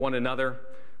one another.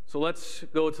 So let's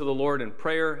go to the Lord in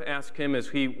prayer, ask Him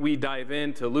as we dive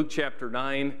into Luke chapter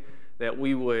 9 that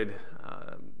we would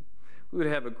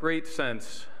have a great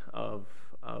sense of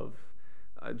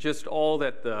just all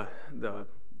that the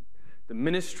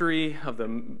ministry of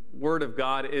the Word of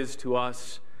God is to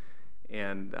us.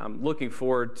 And I'm looking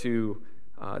forward to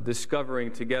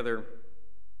discovering together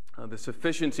the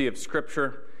sufficiency of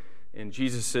Scripture in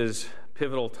Jesus'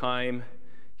 pivotal time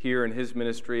here in His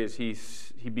ministry as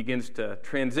he begins to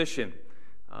transition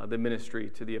the ministry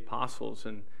to the apostles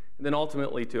and then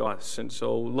ultimately to us. And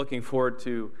so looking forward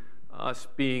to us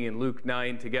being in Luke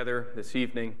 9 together this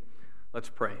evening. Let's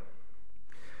pray.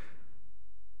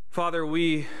 Father,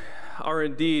 we are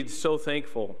indeed so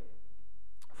thankful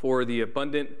for the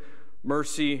abundant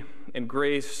mercy and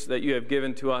grace that you have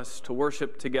given to us to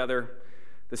worship together,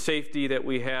 the safety that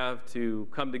we have to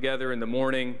come together in the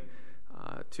morning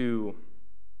to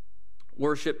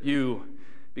worship you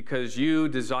because you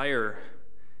desire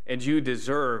and you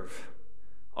deserve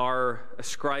our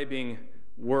ascribing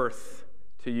worth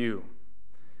to you.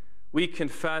 We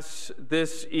confess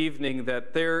this evening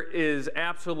that there is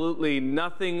absolutely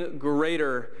nothing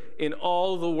greater in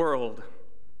all the world.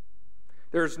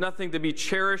 There's nothing to be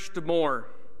cherished more.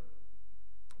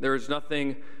 There is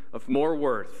nothing of more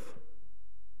worth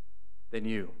than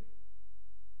you.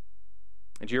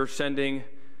 And you're sending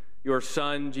your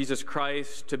Son, Jesus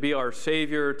Christ, to be our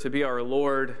Savior, to be our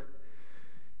Lord.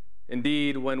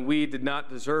 Indeed, when we did not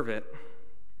deserve it.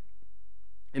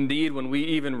 Indeed, when we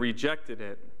even rejected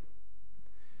it.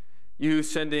 You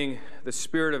sending the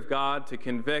Spirit of God to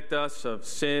convict us of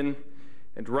sin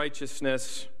and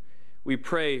righteousness. We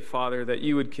pray, Father, that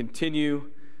you would continue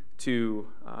to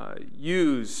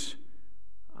use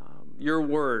your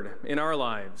word in our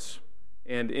lives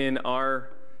and in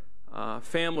our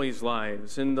families'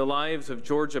 lives, in the lives of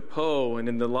Georgia Poe and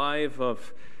in the life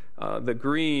of the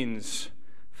Greens.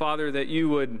 Father, that you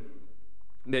would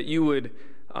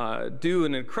do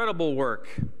an incredible work.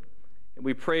 And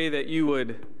we pray that you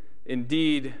would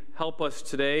indeed help us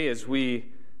today as we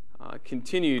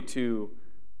continue to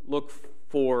look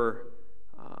for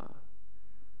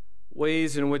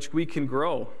ways in which we can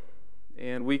grow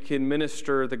and we can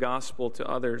minister the gospel to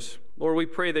others. Lord, we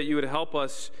pray that you would help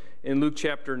us in Luke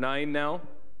chapter 9 now,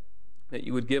 that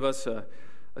you would give us a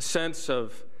sense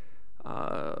of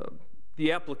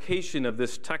the application of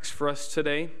this text for us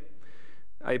today.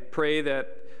 I pray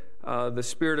that the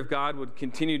Spirit of God would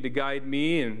continue to guide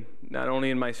me, and not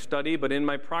only in my study, but in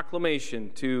my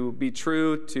proclamation, to be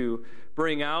true, to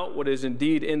bring out what is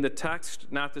indeed in the text,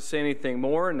 not to say anything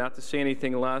more, not to say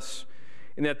anything less,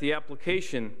 and that the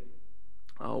application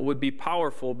would be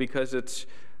powerful because it's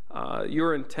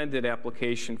your intended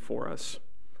application for us.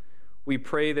 We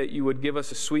pray that you would give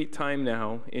us a sweet time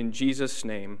now, in Jesus'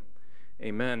 name,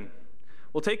 amen.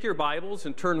 Well, take your Bibles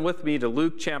and turn with me to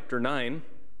Luke chapter 9.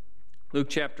 Luke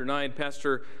chapter 9,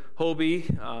 Pastor Hobie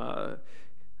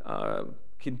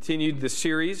continued the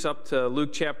series up to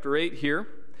Luke chapter 8 here.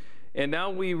 And now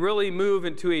we really move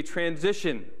into a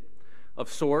transition of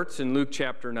sorts in Luke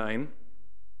chapter 9.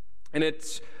 And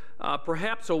it's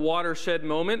perhaps a watershed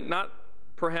moment, not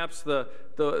perhaps the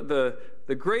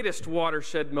greatest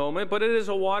watershed moment, but it is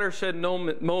a watershed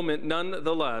moment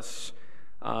nonetheless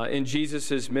in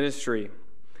Jesus' ministry.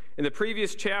 In the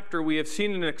previous chapter, we have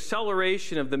seen an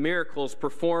acceleration of the miracles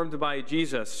performed by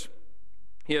Jesus.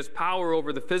 He has power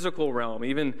over the physical realm.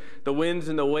 Even the winds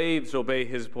and the waves obey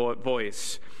his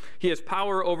voice. He has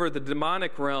power over the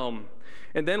demonic realm.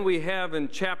 And then we have in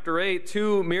chapter 8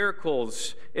 two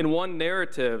miracles in one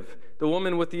narrative. The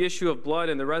woman with the issue of blood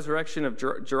and the resurrection of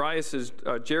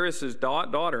Jairus'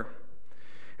 daughter.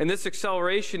 And this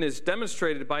acceleration is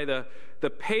demonstrated by the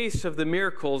pace of the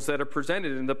miracles that are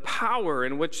presented and the power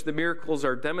in which the miracles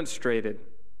are demonstrated.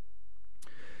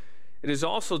 It is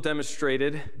also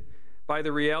demonstrated by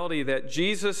the reality that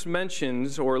Jesus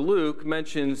mentions, or Luke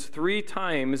mentions 3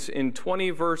 times in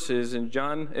 20 verses in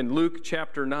Luke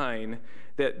chapter 9,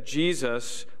 that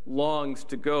Jesus longs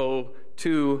to go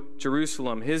to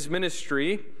Jerusalem. His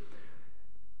ministry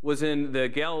was in the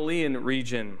Galilean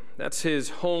region. That's his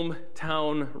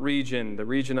hometown region, the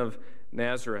region of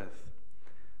Nazareth.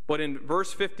 But in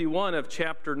verse 51 of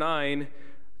chapter 9,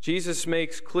 Jesus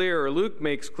makes clear, or Luke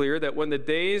makes clear, that when the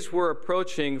days were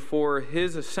approaching for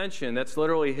his ascension, that's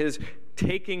literally his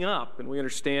taking up, and we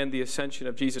understand the ascension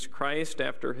of Jesus Christ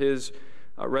after his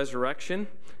resurrection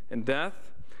and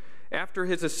death. After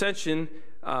his ascension,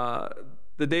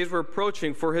 the days were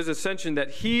approaching for his ascension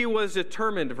that he was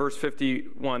determined, verse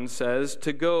 51 says,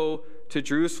 to go to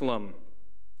Jerusalem.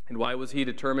 And why was he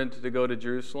determined to go to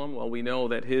Jerusalem? Well, we know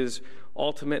that his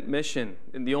ultimate mission,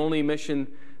 and the only mission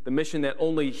the mission that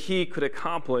only he could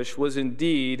accomplish, was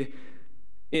indeed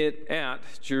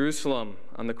at Jerusalem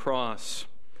on the cross.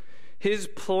 His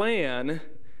plan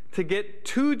to get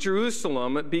to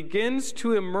Jerusalem begins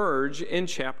to emerge in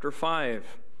chapter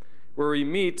 5, where he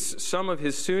meets some of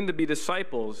his soon-to-be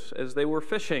disciples as they were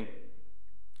fishing.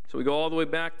 So we go all the way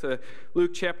back to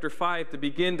Luke chapter 5 to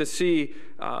begin to see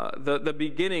the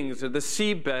beginnings of the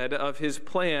seabed of his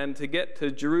plan to get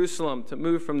to Jerusalem, to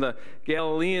move from the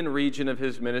Galilean region of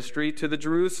his ministry to the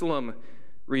Jerusalem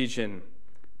region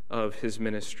of his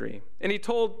ministry. And he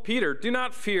told Peter, "Do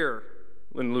not fear,"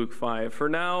 in Luke 5, "for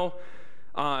now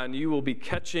on you will be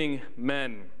catching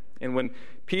men." And when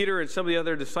Peter and some of the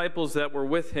other disciples that were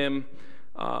with him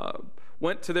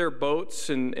went to their boats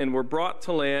and were brought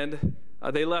to land,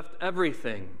 they left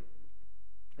everything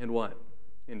and what?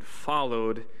 And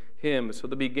followed him. So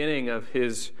the beginning of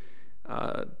his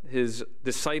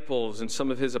disciples and some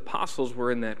of his apostles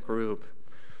were in that group.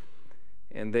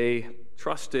 And they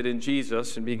trusted in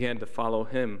Jesus and began to follow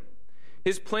him.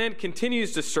 His plan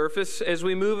continues to surface as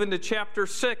we move into chapter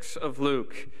 6 of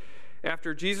Luke.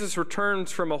 After Jesus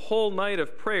returns from a whole night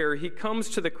of prayer, he comes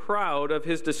to the crowd of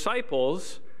his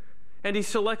disciples and he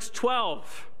selects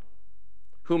 12.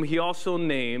 Whom he also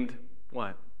named,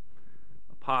 what?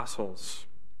 Apostles.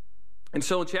 And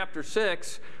so in chapter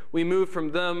 6, we move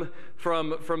from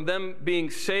them being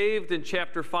saved in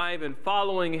chapter 5 and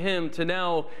following him to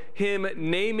now him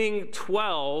naming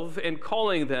 12 and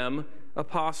calling them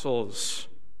apostles.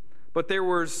 But there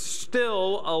was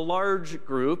still a large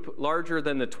group, larger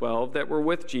than the 12, that were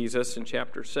with Jesus in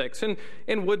chapter 6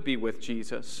 and would be with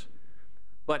Jesus.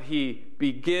 But he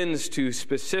begins to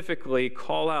specifically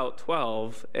call out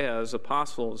 12 as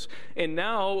apostles. And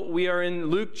now we are in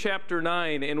Luke chapter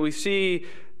 9, and we see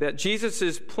that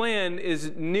Jesus' plan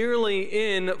is nearly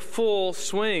in full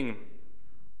swing.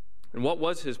 And what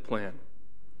was his plan?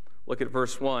 Look at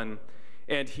verse 1.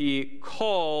 "And he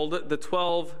called the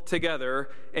 12 together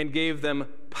and gave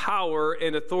them power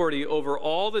and authority over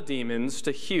all the demons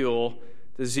to heal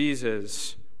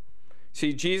diseases."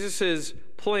 See, Jesus'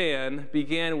 plan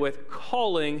began with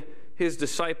calling his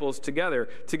disciples together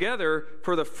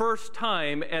for the first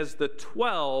time as the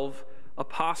 12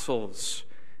 apostles.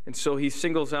 And so he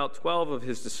singles out 12 of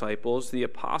his disciples, the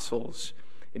apostles,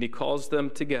 and he calls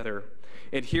them together.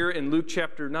 And here in Luke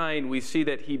chapter 9, we see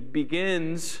that he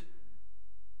begins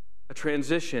a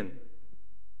transition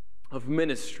of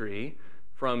ministry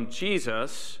from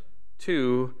Jesus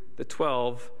to the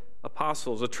 12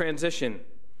 apostles, a transition.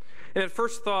 And at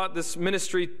first thought, this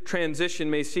ministry transition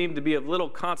may seem to be of little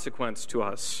consequence to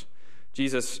us.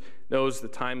 Jesus knows the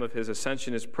time of his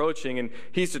ascension is approaching, and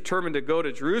he's determined to go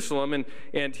to Jerusalem,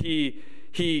 and he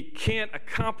can't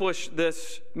accomplish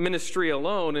this ministry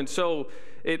alone. And so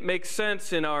it makes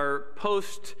sense in our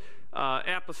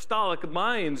post-apostolic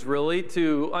minds, really,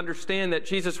 to understand that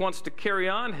Jesus wants to carry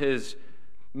on his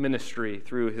ministry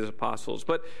through his apostles.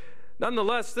 But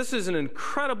nonetheless, this is an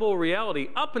incredible reality.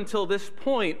 Up until this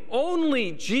point,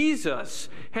 only Jesus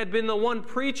had been the one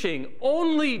preaching.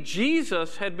 Only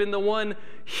Jesus had been the one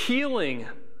healing.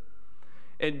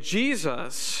 And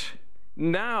Jesus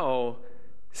now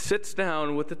sits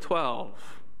down with the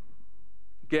 12,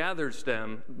 gathers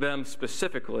them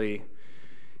specifically,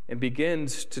 and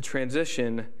begins to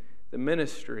transition the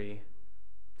ministry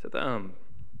to them.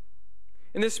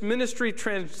 And this ministry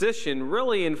transition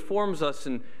really informs us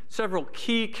in several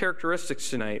key characteristics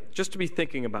tonight, just to be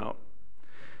thinking about.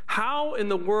 How in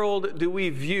the world do we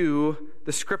view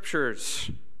the Scriptures?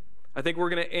 I think we're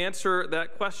going to answer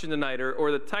that question tonight,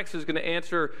 or the text is going to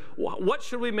answer, what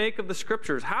should we make of the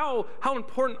Scriptures? How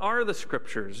important are the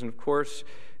Scriptures? And of course,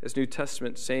 as New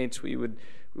Testament saints, we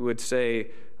would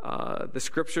say the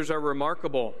Scriptures are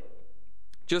remarkable.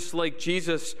 Just like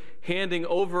Jesus handing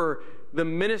over the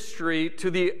ministry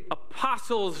to the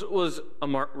apostles was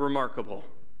remarkable.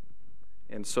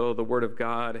 And so the Word of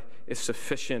God is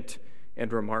sufficient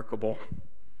and remarkable.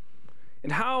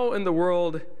 And how in the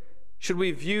world should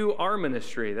we view our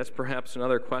ministry? That's perhaps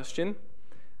another question.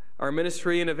 Our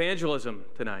ministry in evangelism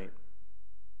tonight.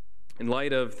 In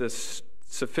light of the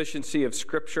sufficiency of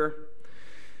Scripture,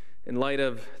 in light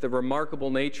of the remarkable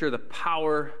nature, the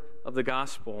power of the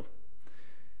gospel.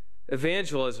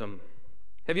 Evangelism.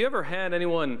 Have you ever had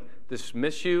anyone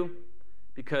dismiss you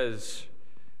because,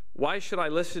 why should I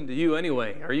listen to you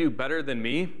anyway? Are you better than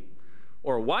me?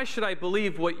 Or why should I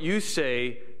believe what you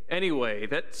say anyway?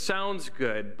 That sounds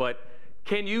good, but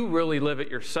can you really live it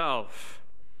yourself?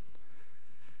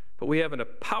 But we have a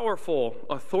powerful,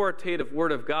 authoritative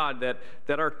Word of God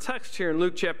that our text here in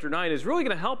Luke chapter 9 is really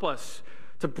going to help us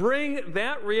to bring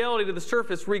that reality to the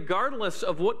surface regardless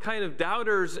of what kind of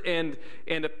doubters and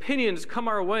opinions come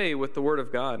our way with the Word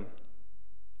of God.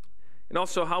 And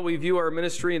also how we view our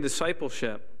ministry and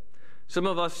discipleship. Some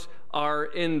of us are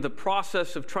in the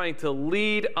process of trying to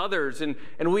lead others, and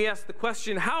we ask the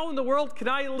question, how in the world can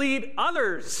I lead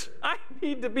others? I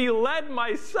need to be led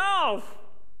myself.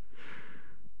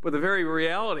 But the very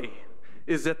reality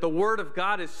is that the Word of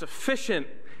God is sufficient,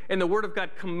 and the Word of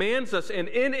God commands us, and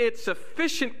in its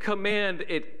sufficient command,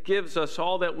 it gives us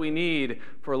all that we need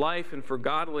for life and for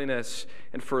godliness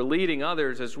and for leading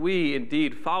others as we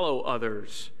indeed follow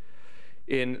others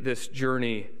in this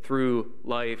journey through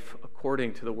life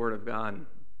according to the Word of God.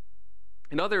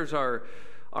 And others are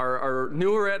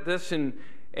newer at this, and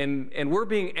we're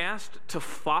being asked to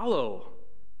follow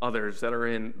others that are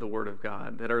in the Word of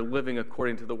God, that are living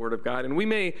according to the Word of God. And we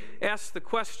may ask the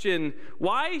question,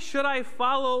 why should I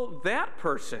follow that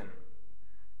person?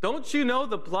 Don't you know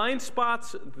the blind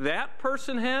spots that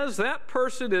person has? That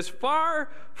person is far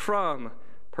from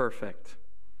perfect.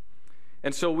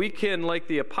 And so we can, like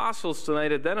the apostles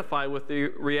tonight, identify with the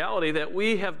reality that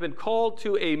we have been called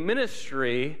to a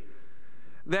ministry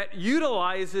that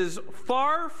utilizes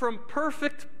far from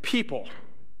perfect people,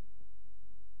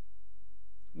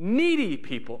 needy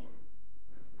people,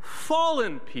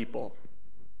 fallen people,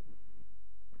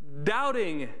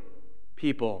 doubting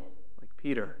people like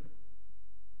Peter,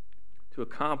 to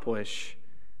accomplish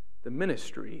the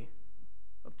ministry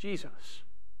of Jesus.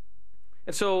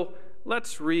 And so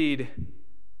let's read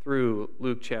through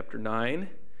Luke chapter 9,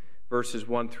 verses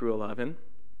 1 through 11,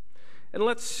 and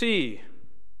let's see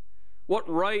what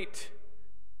right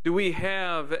do we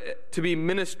have to be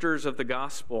ministers of the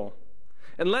gospel.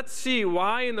 And let's see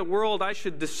why in the world I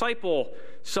should disciple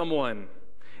someone,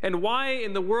 and why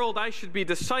in the world I should be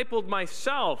discipled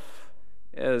myself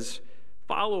as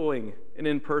following an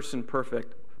in-person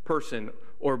perfect person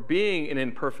or being an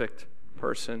imperfect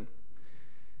person.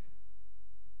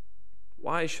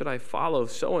 Why should I follow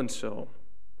so-and-so?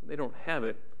 They don't have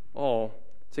it all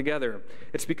together.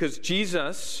 It's because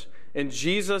Jesus, and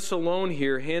Jesus alone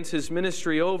here, hands his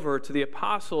ministry over to the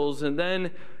apostles and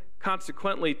then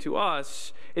consequently to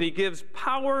us, and he gives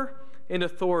power and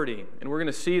authority. And we're going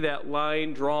to see that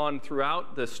line drawn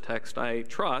throughout this text, I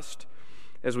trust,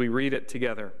 as we read it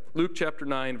together. Luke chapter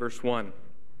 9, verse 1,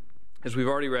 as we've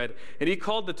already read, and he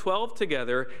called the 12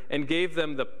 together and gave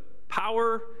them the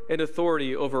power and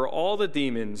authority over all the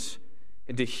demons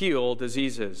and to heal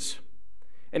diseases.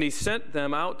 And he sent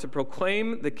them out to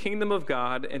proclaim the kingdom of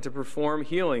God and to perform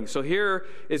healing. So here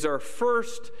is our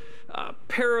first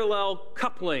parallel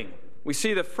coupling. We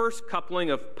see the first coupling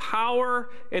of power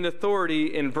and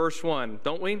authority in verse 1,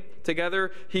 don't we?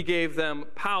 Together, he gave them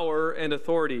power and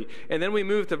authority. And then we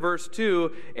move to verse 2,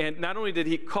 and not only did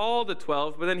he call the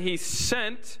 12, but then he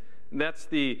sent. That's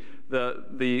the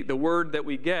word that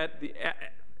we get,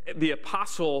 the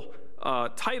apostle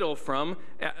title from,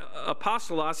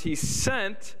 apostolos. He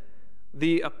sent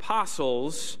the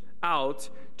apostles out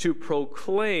to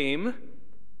proclaim,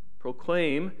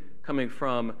 coming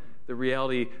from the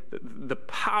reality, the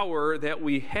power that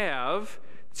we have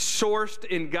sourced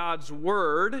in God's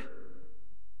word,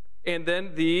 and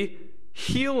then the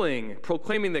healing,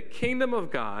 proclaiming the kingdom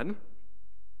of God,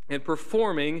 and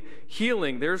performing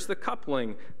healing. There's the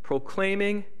coupling,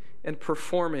 proclaiming and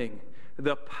performing.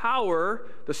 The power,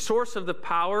 the source of the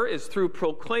power is through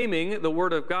proclaiming the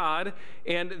word of God,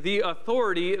 and the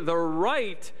authority, the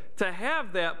right to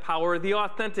have that power, the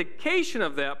authentication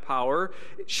of that power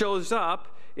shows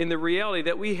up in the reality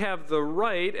that we have the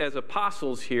right as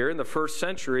apostles here in the first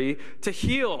century to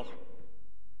heal.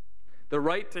 The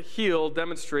right to heal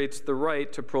demonstrates the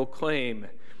right to proclaim.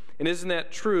 And isn't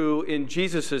that true in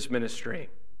Jesus' ministry?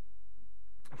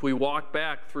 If we walk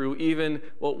back through even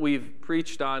what we've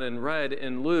preached on and read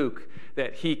in Luke,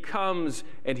 that he comes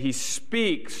and he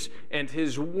speaks and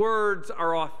his words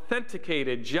are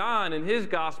authenticated. John in his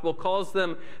gospel calls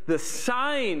them the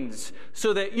signs,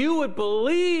 so that you would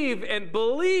believe, and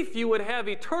belief you would have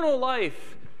eternal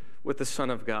life with the Son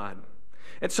of God.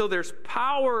 And so there's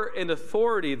power and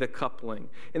authority, the coupling.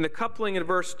 And the coupling in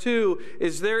verse 2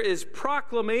 is there is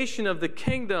proclamation of the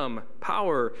kingdom,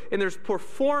 power, and there's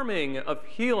performing of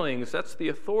healings. That's the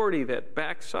authority that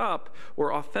backs up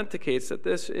or authenticates that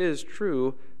this is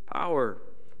true power.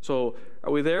 So are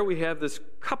we there? We have this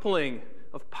coupling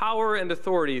of power and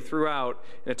authority throughout,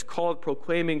 and it's called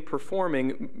proclaiming,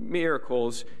 performing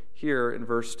miracles here in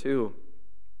verse 2.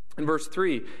 In verse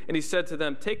 3, and he said to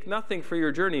them, take nothing for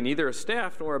your journey, neither a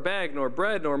staff, nor a bag, nor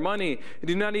bread, nor money. You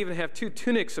do not even have 2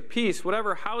 tunics apiece.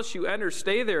 Whatever house you enter,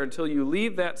 stay there until you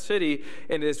leave that city.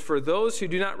 And as for those who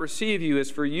do not receive you, as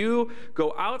for you,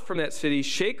 go out from that city,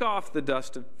 shake off the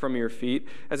dust from your feet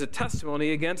as a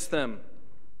testimony against them.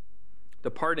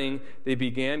 Departing, they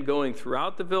began going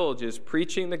throughout the villages,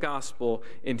 preaching the gospel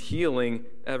and healing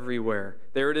everywhere.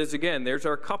 There it is again. There's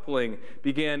our coupling.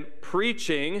 Began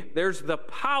preaching. There's the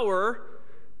power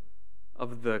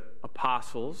of the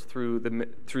apostles through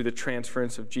the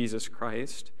transference of Jesus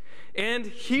Christ. And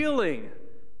healing.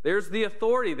 There's the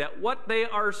authority that what they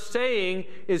are saying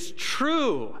is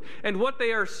true. And what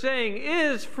they are saying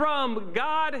is from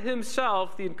God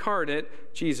himself, the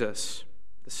incarnate Jesus,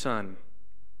 the Son.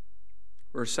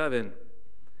 Verse 7,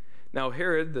 now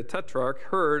Herod the Tetrarch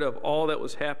heard of all that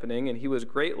was happening, and he was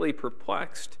greatly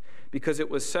perplexed, because it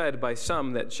was said by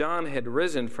some that John had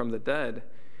risen from the dead,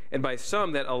 and by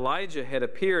some that Elijah had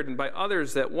appeared, and by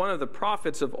others that one of the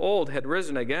prophets of old had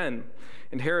risen again.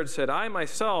 And Herod said, I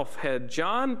myself had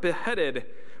John beheaded,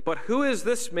 but who is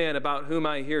this man about whom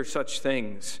I hear such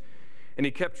things? And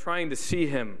he kept trying to see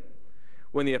him.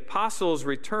 When the apostles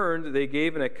returned, they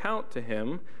gave an account to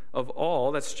him of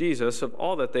all, that's Jesus, of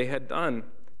all that they had done.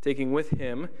 Taking with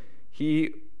him,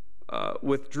 he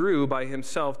withdrew by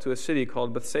himself to a city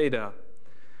called Bethsaida.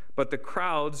 But the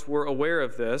crowds were aware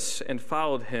of this and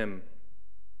followed him.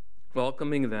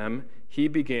 Welcoming them, he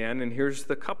began, and here's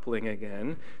the coupling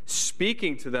again,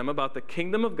 speaking to them about the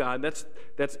kingdom of God. That's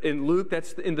in Luke,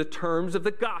 that's in the terms of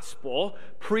the gospel,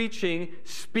 preaching,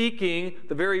 speaking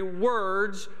the very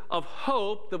words of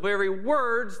hope, the very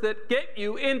words that get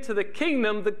you into the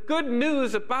kingdom, the good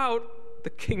news about the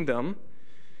kingdom,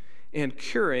 and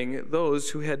curing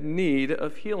those who had need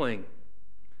of healing.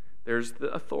 There's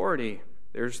the authority,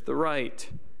 there's the right,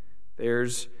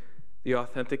 there's the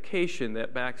authentication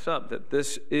that backs up that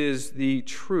this is the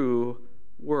true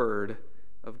Word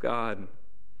of God.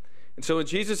 And so in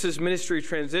Jesus' ministry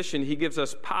transition, he gives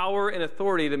us power and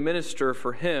authority to minister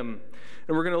for him.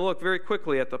 And we're going to look very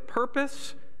quickly at the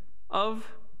purpose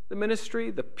of the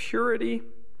ministry, the purity,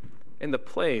 and the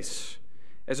place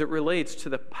as it relates to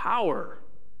the power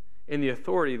and the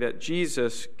authority that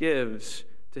Jesus gives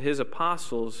to his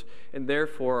apostles and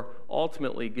therefore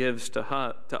ultimately gives to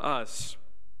us.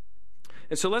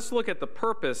 And so let's look at the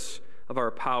purpose of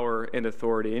our power and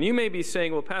authority. And you may be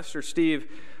saying, well, Pastor Steve,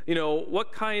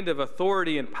 what kind of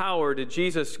authority and power did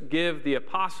Jesus give the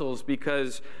apostles?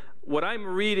 Because what I'm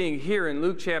reading here in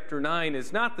Luke chapter 9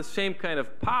 is not the same kind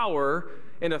of power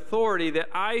and authority that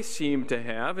I seem to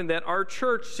have and that our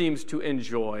church seems to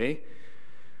enjoy.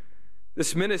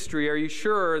 This ministry, are you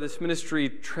sure this ministry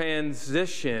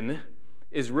transition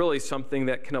is really something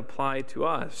that can apply to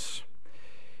us?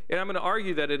 And I'm going to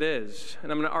argue that it is.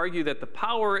 And I'm going to argue that the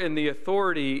power and the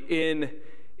authority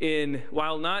in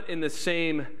while not in the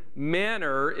same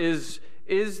manner, is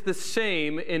the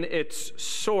same in its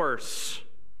source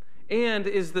and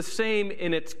is the same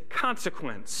in its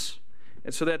consequence.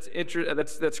 And so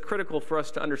that's critical for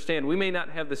us to understand. We may not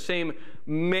have the same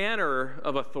manner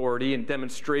of authority and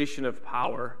demonstration of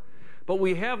power, but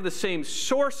we have the same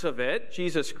source of it,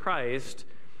 Jesus Christ,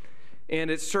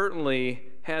 and it certainly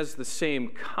has the same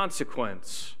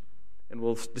consequence. And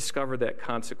we'll discover that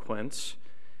consequence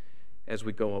as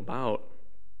we go about.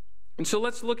 And so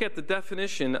let's look at the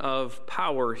definition of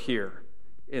power here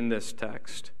in this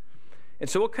text. And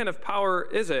so what kind of power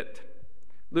is it?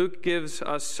 Luke gives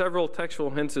us several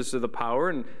textual hints as to the power,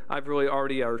 and I've really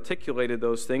already articulated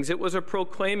those things. It was a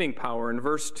proclaiming power. In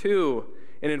verse 2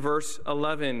 and in verse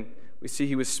 11, we see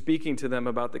he was speaking to them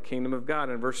about the kingdom of God.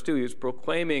 In verse 2, he was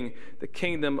proclaiming the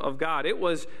kingdom of God. It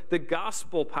was the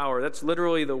gospel power. That's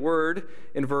literally the word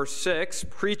in verse 6,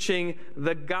 preaching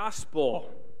the gospel.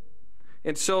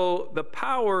 And so the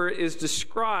power is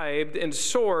described and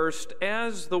sourced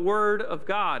as the Word of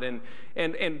God. And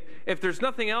if there's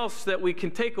nothing else that we can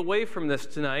take away from this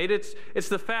tonight, it's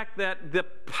the fact that the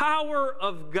power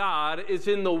of God is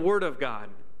in the Word of God.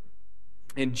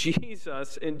 And Jesus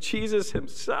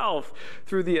himself,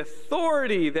 through the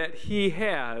authority that he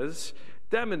has,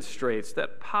 demonstrates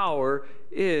that power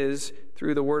is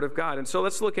through the Word of God. And so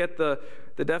let's look at the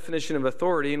definition of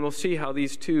authority, and we'll see how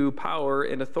these two, power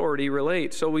and authority,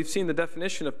 relate. So we've seen the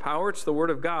definition of power. It's the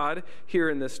Word of God here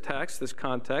in this text, this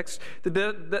context.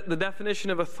 The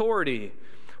definition of authority.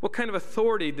 What kind of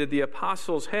authority did the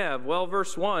apostles have? Well,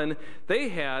 verse 1, they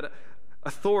had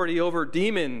authority over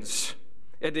demons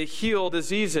and to heal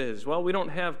diseases. Well, we don't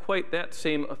have quite that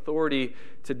same authority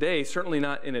today, certainly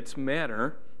not in its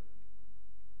manner.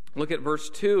 Look at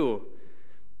verse 2.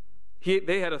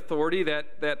 They had authority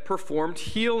that performed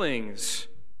healings.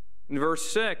 In verse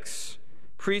 6,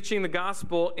 preaching the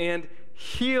gospel and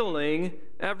healing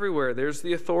everywhere. There's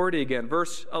the authority again.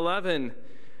 Verse 11,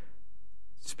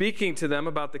 speaking to them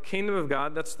about the kingdom of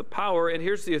God, that's the power, and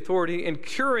here's the authority, in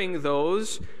curing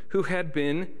those who had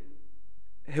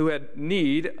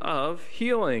need of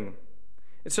healing.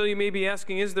 And so you may be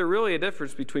asking, is there really a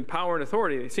difference between power and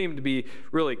authority? They seem to be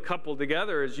really coupled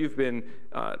together, as you've been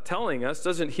telling us.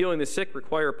 Doesn't healing the sick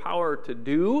require power to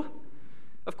do?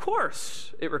 Of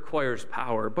course it requires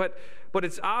power, but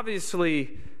it's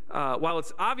obviously, while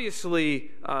it's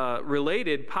obviously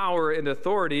related, power and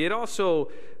authority, it also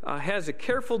has a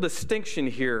careful distinction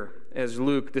here, as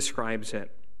Luke describes it,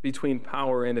 between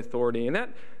power and authority. And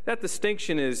that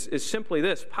distinction is simply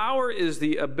this. Power is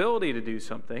the ability to do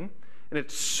something, and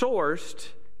it's sourced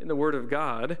in the Word of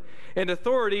God. And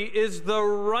authority is the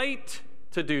right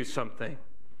to do something.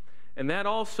 And that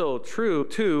also,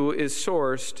 too, is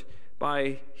sourced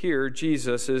by, here,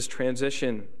 Jesus'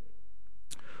 transition.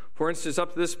 For instance,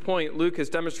 up to this point, Luke has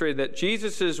demonstrated that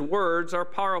Jesus' words are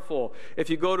powerful. If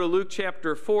you go to Luke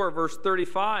chapter 4, verse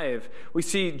 35, we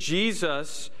see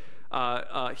Jesus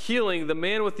healing the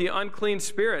man with the unclean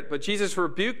spirit. But Jesus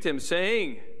rebuked him,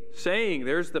 saying,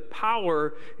 there's the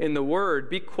power in the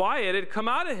word. Be quiet and come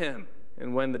out of him.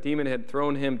 And when the demon had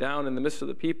thrown him down in the midst of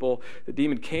the people, the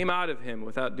demon came out of him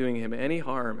without doing him any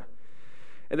harm.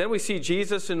 And then we see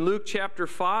Jesus in Luke chapter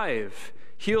 5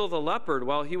 heal the leopard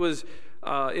while he was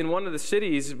in one of the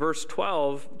cities, verse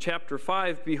 12, chapter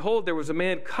 5. Behold, there was a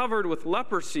man covered with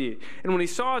leprosy. And when he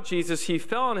saw Jesus, he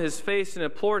fell on his face and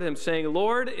implored him, saying,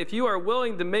 Lord, if you are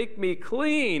willing to make me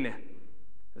clean.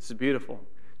 This is beautiful.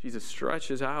 Jesus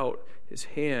stretches out his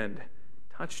hand,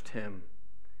 touched him,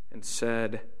 and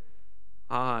said,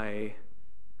 I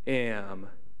am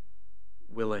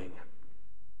willing.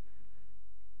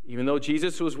 Even though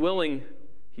Jesus was willing,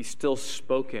 he still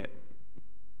spoke it.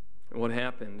 And what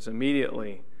happens?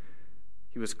 Immediately,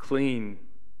 he was clean,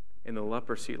 and the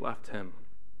leprosy left him.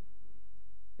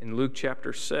 In Luke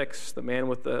chapter 6, the man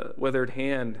with the withered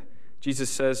hand, Jesus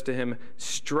says to him,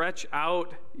 stretch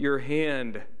out your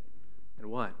hand. And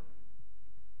what?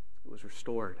 It was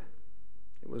restored.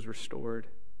 It was restored.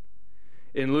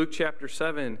 In Luke chapter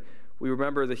 7, we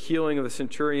remember the healing of the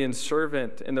centurion's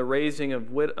servant and the raising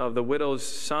of the widow's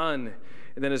son.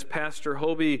 And then as Pastor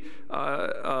Hobie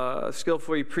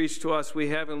skillfully preached to us, we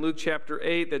have in Luke chapter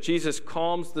 8 that Jesus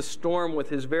calms the storm with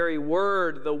his very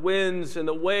word. The winds and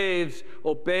the waves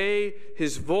obey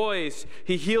his voice.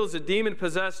 He heals a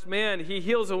demon-possessed man. He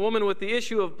heals a woman with the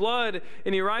issue of blood,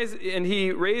 and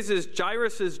he raises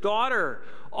Jairus' daughter.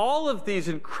 All of these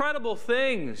incredible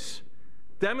things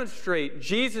demonstrate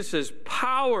Jesus'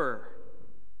 power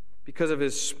because of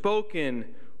his spoken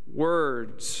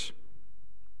words.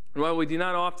 And while we do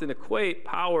not often equate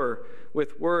power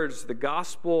with words, the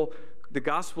Gospels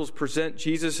present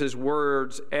Jesus'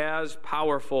 words as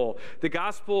powerful. The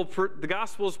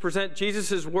Gospels present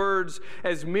Jesus' words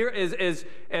as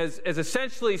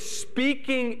essentially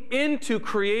speaking into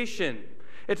creation.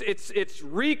 It's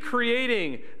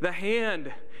recreating the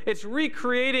hand. It's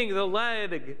recreating the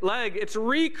leg. It's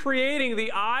recreating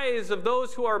the eyes of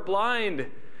those who are blind.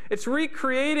 It's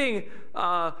recreating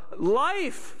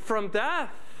life from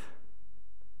death.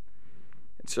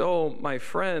 And so, my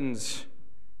friends,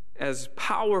 as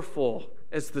powerful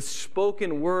as the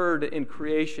spoken word in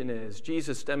creation is,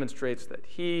 Jesus demonstrates that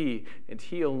he and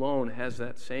he alone has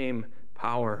that same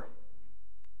power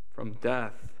from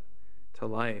death to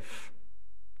life.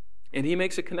 And he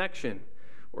makes a connection,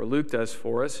 or Luke does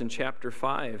for us in chapter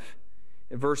 5.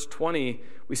 In verse 20,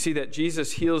 we see that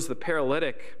Jesus heals the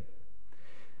paralytic.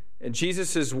 And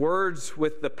Jesus' words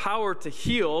with the power to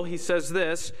heal, he says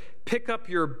this, pick up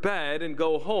your bed and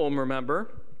go home, remember?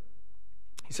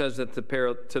 He says that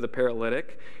to the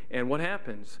paralytic. And what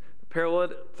happens?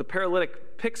 The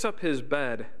paralytic picks up his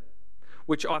bed,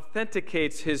 which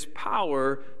authenticates his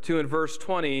power to, in verse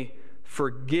 20,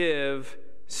 forgive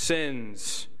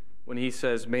sins. When he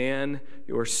says, man,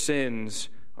 your sins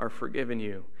are forgiven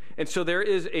you. And so there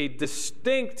is a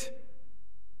distinct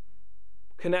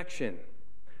connection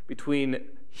between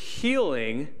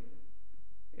healing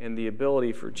and the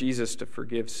ability for Jesus to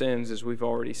forgive sins, as we've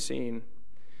already seen.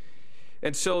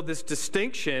 And so this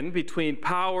distinction between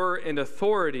power and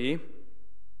authority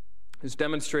is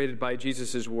demonstrated by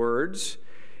Jesus' words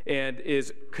and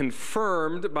is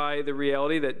confirmed by the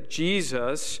reality that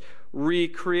Jesus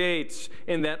recreates,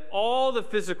 and that all the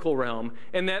physical realm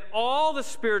and that all the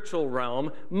spiritual realm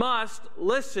must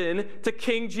listen to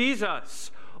King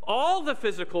Jesus. All the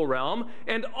physical realm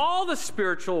and all the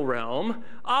spiritual realm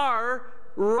are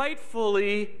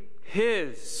rightfully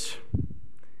his.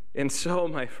 And so,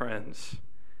 my friends,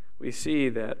 we see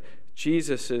that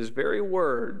Jesus' very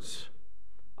words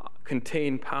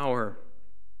contain power.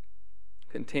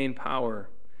 Contain power.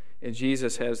 And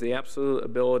Jesus has the absolute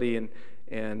ability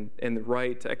and the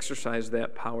right to exercise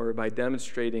that power by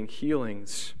demonstrating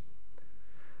healings.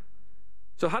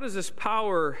 So how does this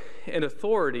power and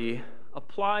authority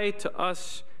apply to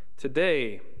us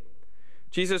today?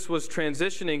 Jesus was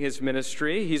transitioning his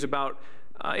ministry. He's about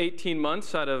 18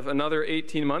 months out of another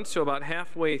 18 months, so about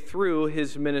halfway through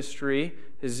his ministry,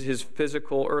 his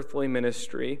physical, earthly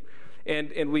ministry.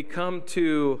 And we come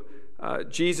to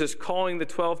Jesus calling the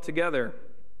 12 together.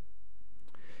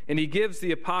 And he gives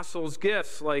the apostles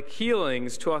gifts like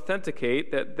healings to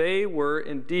authenticate that they were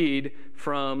indeed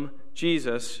from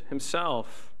Jesus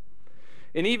himself.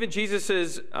 And even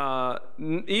Jesus's,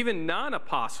 even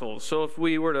non-apostles, so if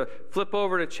we were to flip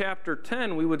over to chapter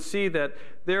 10, we would see that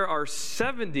there are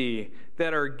 70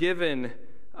 that are given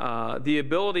the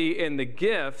ability and the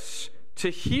gifts to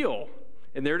heal.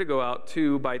 And they're to go out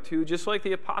 2 by 2, just like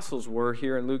the apostles were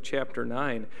here in Luke chapter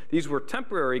 9. These were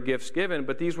temporary gifts given,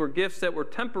 but these were gifts that were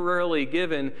temporarily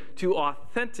given to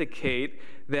authenticate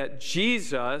that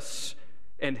Jesus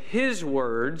and his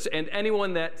words, and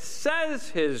anyone that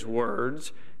says his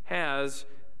words, has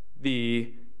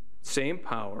the same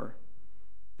power,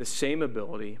 the same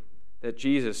ability that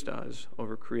Jesus does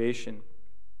over creation.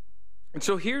 And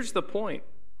so here's the point.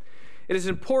 It is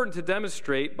important to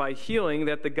demonstrate by healing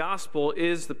that the gospel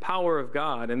is the power of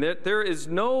God, and that there is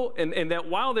and that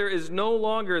while there is no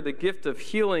longer the gift of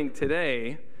healing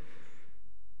today,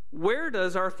 where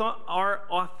does our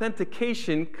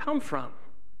authentication come from?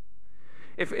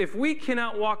 If we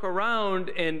cannot walk around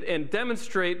and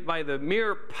demonstrate by the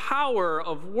mere power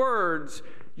of words,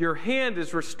 your hand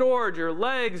is restored, your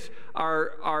legs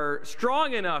are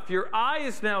strong enough, your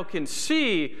eyes now can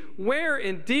see, where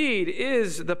indeed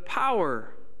is the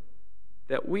power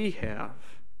that we have?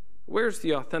 Where's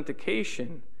the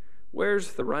authentication?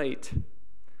 Where's the right?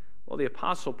 Well, the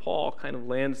Apostle Paul kind of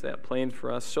lands that plane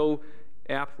for us so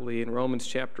aptly in Romans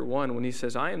chapter 1 when he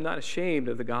says, I am not ashamed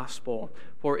of the gospel,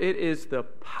 for it is the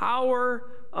power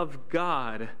of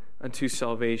God unto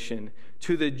salvation,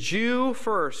 to the Jew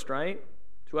first, right?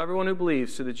 To everyone who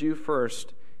believes, to the Jew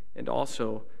first, and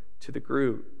also to the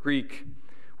Greek.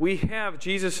 We have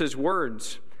Jesus'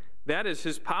 words. That is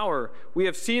his power. We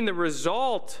have seen the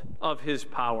result of his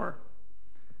power.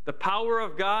 The power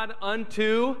of God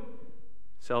unto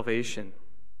salvation.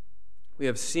 We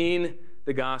have seen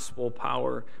the gospel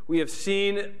power. We have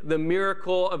seen the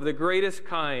miracle of the greatest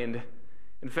kind.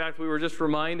 In fact, we were just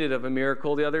reminded of a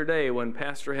miracle the other day when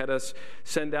Pastor had us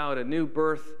send out a new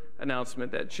birth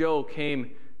announcement that Joe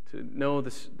came to know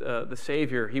the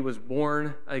Savior. He was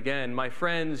born again. My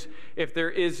friends, if there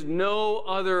is no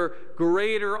other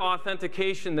greater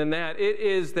authentication than that, it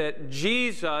is that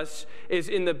Jesus is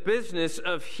in the business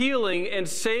of healing and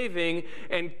saving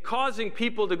and causing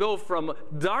people to go from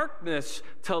darkness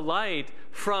to light,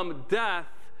 from death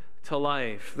to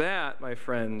life. That, my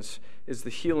friends, is the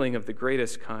healing of the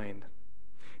greatest kind.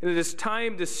 And it is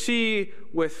time to see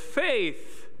with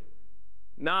faith,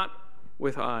 not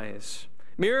with eyes.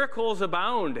 Miracles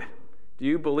abound. Do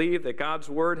you believe that God's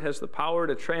word has the power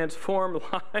to transform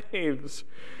lives?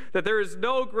 That there is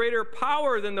no greater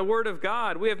power than the word of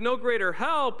God? We have no greater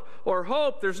help or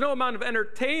hope. There's no amount of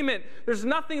entertainment. There's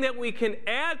nothing that we can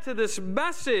add to this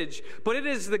message, but it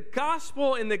is the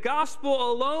gospel and the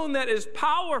gospel alone that is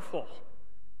powerful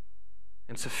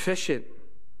and sufficient.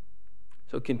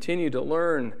 So continue to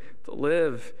learn, to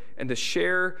live, and to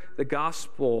share the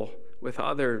gospel with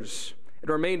others. And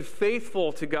remain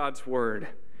faithful to God's word.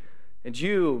 And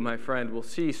you, my friend, will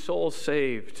see souls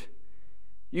saved.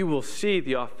 You will see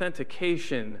the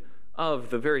authentication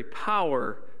of the very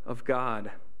power of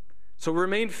God. So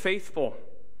remain faithful.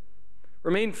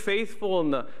 Remain faithful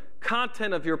in the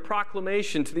content of your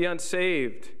proclamation to the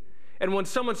unsaved. And when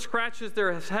someone scratches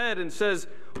their head and says,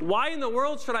 why in the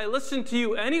world should I listen to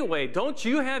you anyway? Don't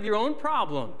you have your own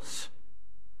problems?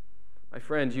 My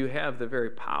friend, you have the very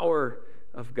power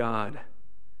of God.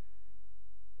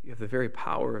 You have the very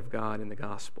power of God in the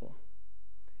gospel.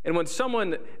 And when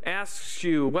someone asks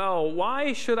you, well,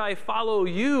 why should I follow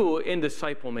you in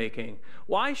disciple making?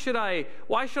 Why should I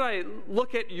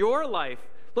look at your life?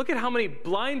 Look at how many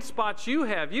blind spots you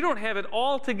have. You don't have it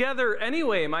all together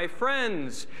anyway, my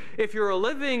friends. If you're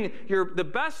living the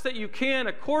best that you can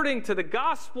according to the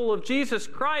gospel of Jesus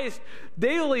Christ,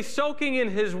 daily soaking in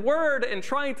his word and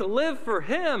trying to live for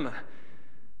him,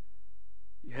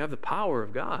 you have the power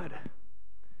of God.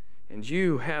 And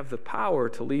you have the power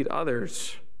to lead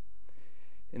others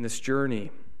in this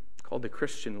journey called the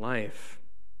Christian life.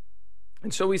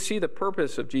 And so we see the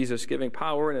purpose of Jesus giving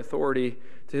power and authority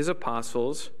to his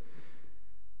apostles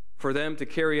for them to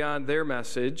carry on their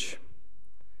message,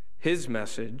 his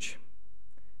message.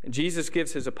 And Jesus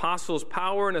gives his apostles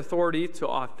power and authority to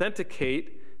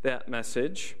authenticate that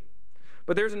message.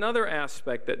 But there's another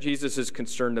aspect that Jesus is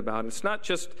concerned about. It's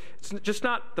just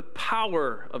not the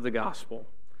power of the gospel,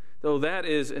 though that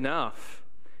is enough.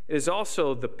 It is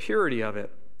also the purity of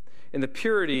it and the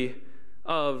purity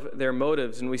of their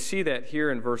motives. And we see that here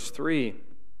in verse 3.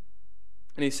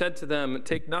 And he said to them,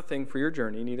 "Take nothing for your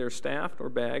journey, neither staff, nor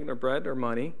bag, nor bread, nor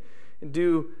money, and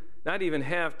do not even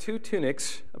have 2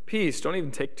 tunics apiece. Don't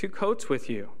even take 2 coats with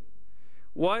you."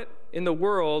 What in the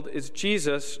world is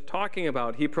Jesus talking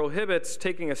about? He prohibits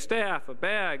taking a staff, a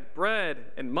bag,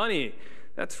 bread, and money.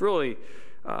 That's really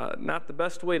not the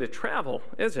best way to travel,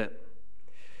 is it?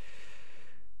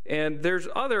 And there's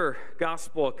other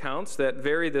gospel accounts that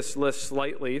vary this list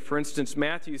slightly. For instance,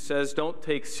 Matthew says, "Don't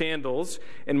take sandals,"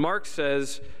 and Mark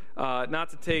says,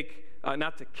 not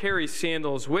to carry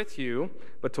sandals with you,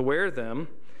 but to wear them.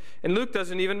 And Luke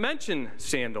doesn't even mention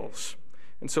sandals.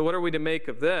 And so what are we to make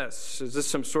of this? Is this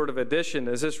some sort of addition?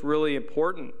 Is this really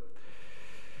important?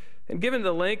 And given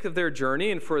the length of their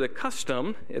journey and for the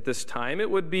custom at this time,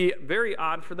 it would be very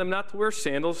odd for them not to wear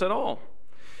sandals at all.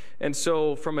 And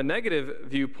so from a negative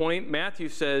viewpoint, Matthew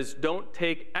says, "Don't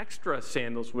take extra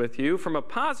sandals with you." From a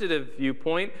positive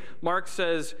viewpoint, Mark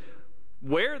says,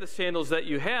 "Wear the sandals that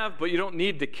you have, but you don't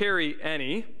need to carry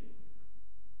any."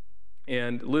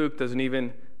 And Luke doesn't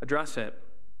even address it.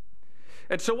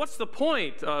 And so what's the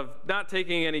point of not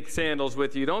taking any sandals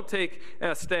with you? Don't take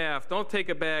a staff, don't take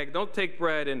a bag, don't take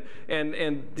bread,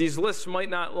 and these lists might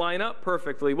not line up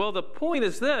perfectly. Well, the point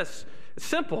is this. It's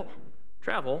simple.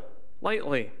 Travel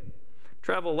lightly.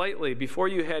 Travel lightly. Before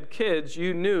you had kids,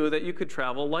 you knew that you could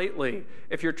travel lightly.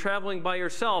 If you're traveling by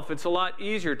yourself, it's a lot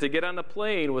easier to get on a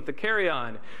plane with the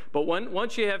carry-on. But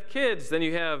once you have kids, then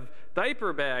you have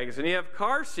diaper bags, and you have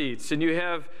car seats, and you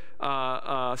have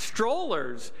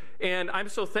strollers. And I'm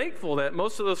so thankful that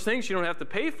most of those things you don't have to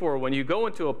pay for when you go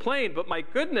into a plane. But my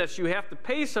goodness, you have to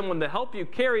pay someone to help you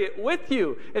carry it with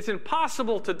you. It's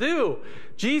impossible to do.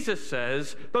 Jesus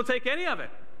says, don't take any of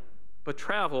it, but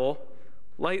travel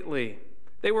lightly.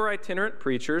 They were itinerant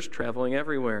preachers traveling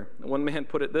everywhere. One man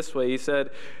put it this way. He said,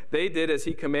 they did as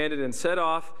he commanded and set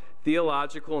off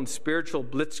theological and spiritual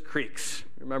blitzkriegs.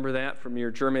 Remember that from your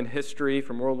German history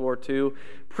from World War II?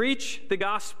 Preach the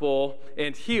gospel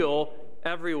and heal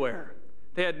everywhere.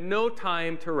 They had no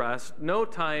time to rest, no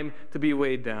time to be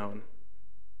weighed down.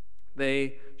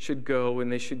 They should go,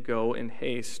 and they should go in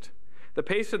haste. The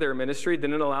pace of their ministry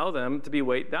didn't allow them to be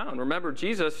weighed down. Remember,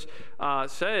 Jesus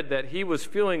said that he was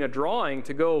feeling a drawing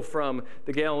to go from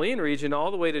the Galilean region all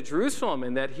the way to Jerusalem,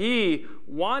 and that he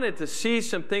wanted to see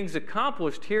some things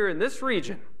accomplished here in this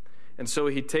region. And so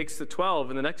he takes the 12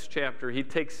 in the next chapter. He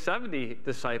takes 70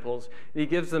 disciples, and he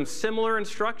gives them similar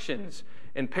instructions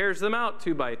and pairs them out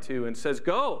 2 by 2 and says,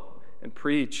 go and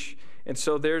preach. And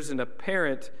so there's an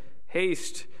apparent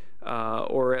haste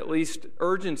or at least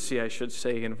urgency, I should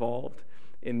say, involved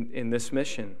in this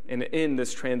mission, in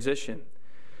this transition.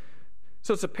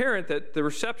 So it's apparent that the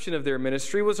reception of their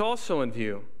ministry was also in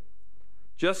view.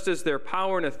 Just as their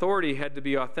power and authority had to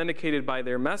be authenticated by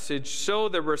their message, so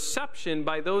the reception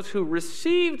by those who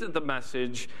received the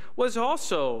message was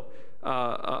also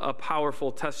a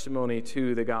powerful testimony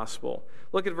to the gospel.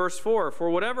 Look at verse 4. For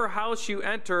whatever house you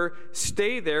enter,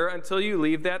 stay there until you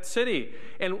leave that city.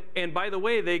 And by the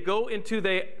way, they go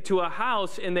to a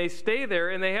house and they stay there,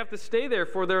 and they have to stay there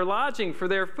for their lodging, for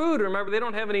their food. Remember, they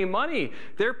don't have any money.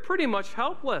 They're pretty much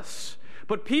helpless.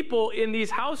 But people in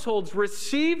these households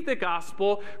received the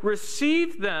gospel,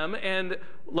 received them, and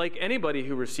like anybody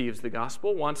who receives the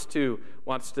gospel wants to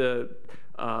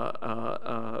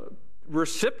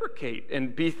reciprocate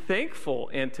and be thankful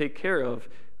and take care of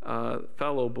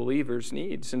fellow believers'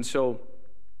 needs. And so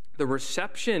the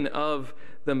reception of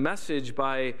the message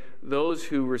by those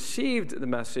who received the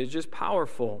message is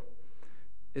powerful.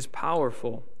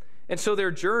 And so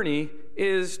their journey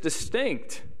is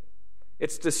distinct.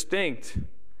 It's distinct.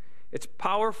 It's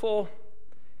powerful,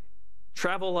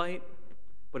 travel light,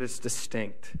 but it's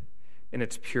distinct in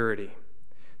its purity.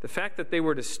 The fact that they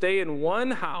were to stay in one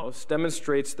house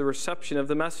demonstrates the reception of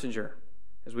the messenger,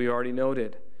 as we already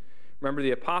noted. Remember,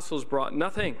 the apostles brought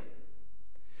nothing.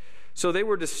 So they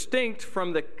were distinct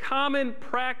from the common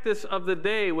practice of the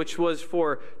day, which was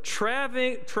for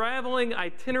traveling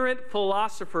itinerant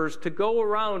philosophers to go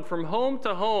around from home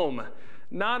to home,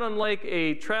 not unlike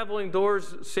a traveling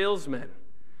doors salesman,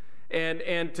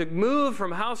 and to move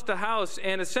from house to house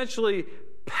and essentially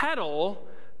peddle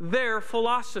their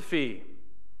philosophy.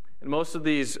 And most of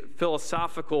these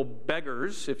philosophical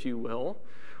beggars, if you will,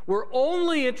 were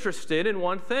only interested in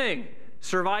one thing: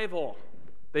 survival.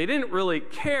 They didn't really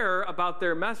care about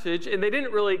their message, and they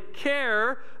didn't really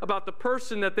care about the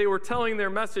person that they were telling their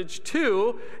message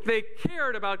to. They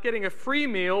cared about getting a free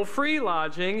meal, free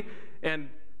lodging, and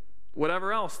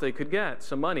whatever else they could get,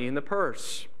 some money in the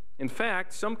purse. In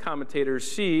fact, some commentators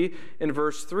see in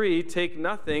verse 3, take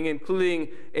nothing, including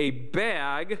a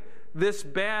bag, this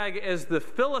bag as the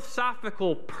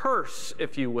philosophical purse,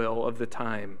 if you will, of the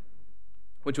time,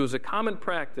 which was a common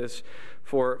practice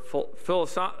for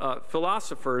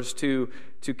philosophers to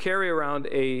carry around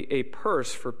a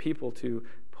purse for people to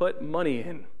put money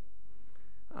in.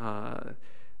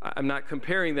 I'm not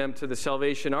comparing them to the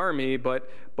Salvation Army, but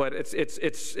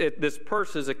this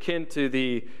purse is akin to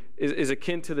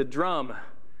the drum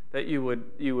that you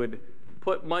would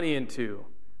put money into,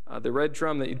 the red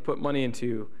drum that you'd put money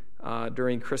into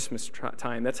during Christmas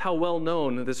time. That's how well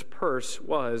known this purse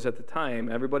was at the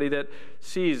time. Everybody that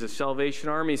sees a Salvation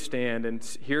Army stand and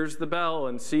hears the bell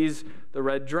and sees the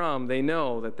red drum, they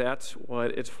know that that's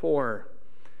what it's for.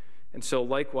 And so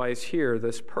likewise here,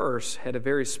 this purse had a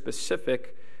very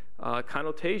specific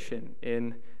connotation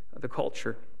in the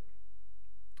culture.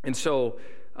 And so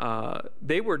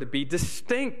they were to be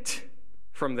distinct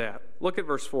from that. Look at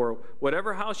verse 4.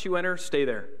 Whatever house you enter, stay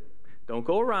there. Don't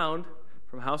go around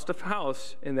from house to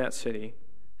house in that city.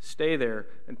 Stay there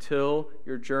until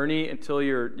your journey, until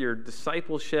your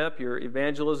discipleship, your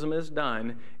evangelism is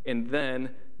done, and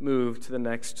then move to the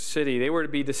next city. They were to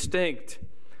be distinct.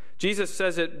 Jesus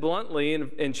says it bluntly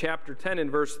in chapter 10 in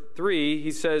verse 3.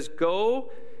 He says, go,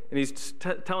 and he's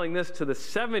telling this to the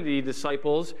 70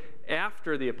 disciples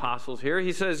after the apostles here.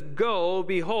 He says, go,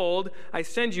 behold, I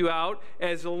send you out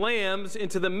as lambs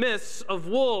into the midst of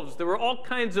wolves. There were all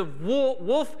kinds of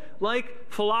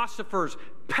wolf-like philosophers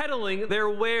peddling their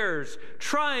wares,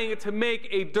 trying to make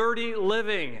a dirty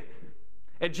living.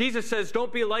 And Jesus says,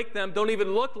 don't be like them, don't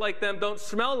even look like them, don't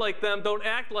smell like them, don't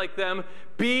act like them.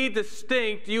 Be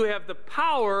distinct. You have the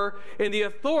power and the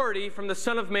authority from the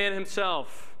Son of Man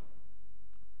himself.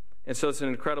 And so it's an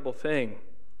incredible thing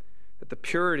that the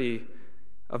purity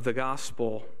of the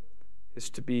gospel is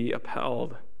to be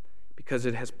upheld because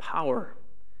it has power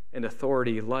and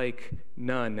authority like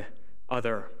none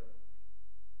other.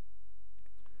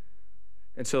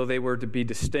 And so they were to be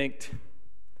distinct.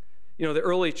 You know, the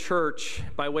early church,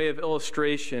 by way of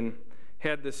illustration,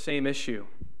 had this same issue.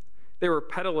 They were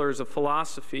peddlers of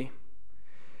philosophy,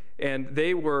 and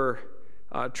they were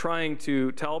trying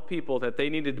to tell people that they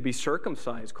needed to be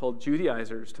circumcised, called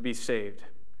Judaizers, to be saved.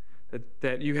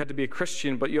 That you had to be a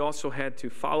Christian, but you also had to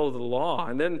follow the law.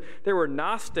 And then there were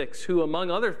Gnostics who, among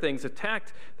other things,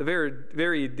 attacked the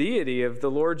very deity of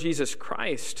the Lord Jesus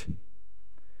Christ.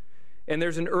 And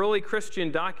there's an early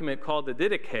Christian document called the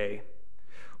Didache,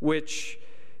 which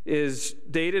is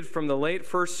dated from the late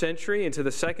 1st century into the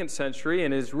 2nd century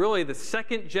and is really the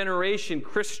second generation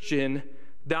Christian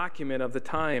document of the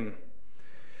time.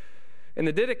 And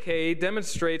the Didache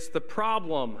demonstrates the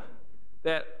problem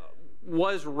that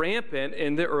was rampant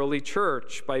in the early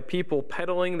church by people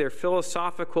peddling their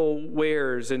philosophical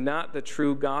wares and not the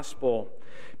true gospel.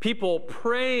 People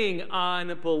preying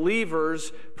on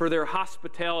believers for their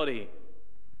hospitality.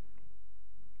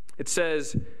 It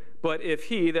says, but if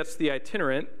he, that's the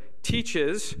itinerant,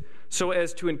 teaches so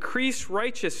as to increase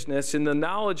righteousness in the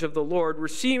knowledge of the Lord,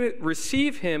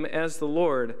 receive him as the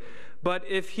Lord. But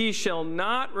if he shall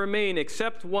not remain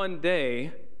except one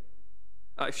day,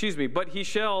 but he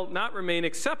shall not remain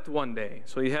except one day.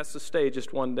 So he has to stay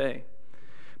just one day.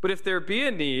 But if there be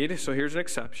a need, so here's an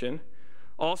exception,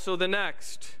 also the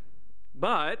next.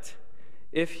 But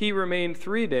if he remain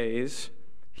 3 days,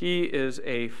 he is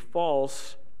a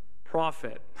false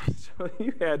prophet. So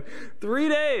you had 3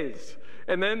 days,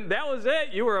 and then that was it.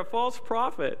 You were a false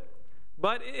prophet.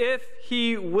 But if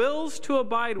he wills to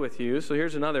abide with you, so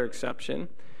here's another exception,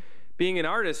 being an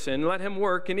artisan, let him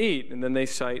work and eat. And then they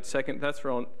cite 2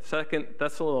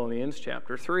 Thessalonians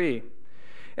chapter 3.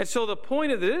 And so the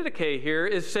point of the Didache here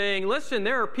is saying, listen,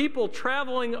 there are people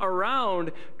traveling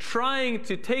around trying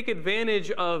to take advantage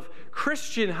of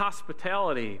Christian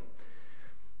hospitality.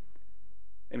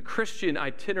 And Christian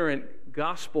itinerant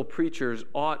gospel preachers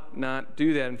ought not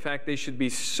do that. In fact, they should be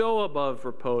so above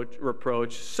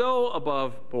reproach, so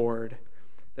above board,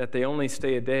 that they only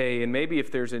stay a day. And maybe if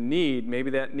there's a need,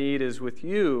 maybe that need is with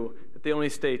you, but they only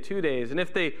stay 2 days. And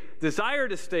if they desire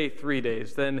to stay 3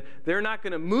 days, then they're not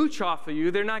going to mooch off of you.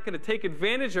 They're not going to take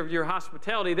advantage of your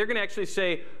hospitality. They're going to actually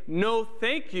say, no,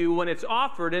 thank you, when it's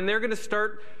offered. And they're going to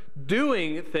start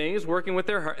doing things, working with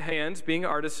their hands, being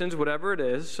artisans, whatever it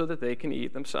is, so that they can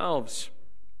eat themselves.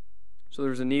 So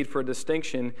there's a need for a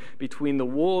distinction between the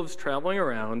wolves traveling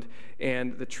around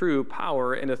and the true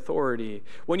power and authority.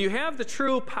 When you have the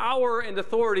true power and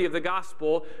authority of the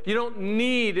gospel, you don't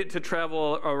need to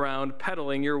travel around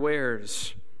peddling your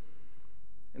wares.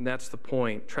 And that's the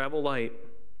point. Travel light.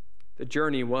 The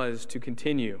journey was to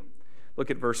continue.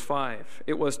 Look at verse 5.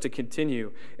 It was to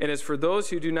continue. And as for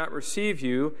those who do not receive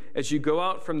you, as you go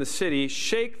out from the city,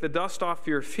 shake the dust off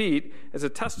your feet as a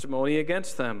testimony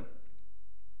against them.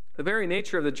 The very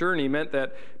nature of the journey meant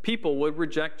that people would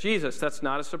reject Jesus. That's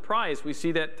not a surprise. We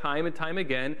see that time and time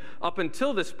again up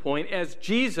until this point as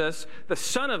Jesus, the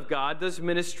Son of God, does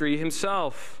ministry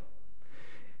himself.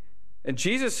 And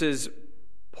Jesus'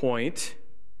 point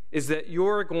is that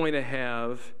you're going to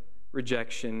have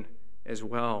rejection as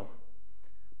well.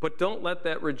 But don't let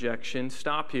that rejection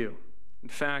stop you. In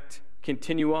fact,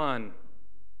 continue on.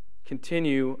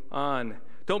 Continue on.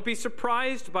 Don't be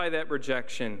surprised by that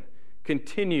rejection.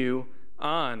 Continue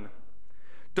on.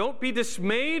 Don't be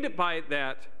dismayed by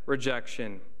that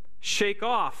rejection. Shake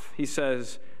off, he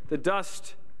says, the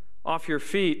dust off your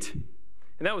feet.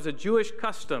 And that was a Jewish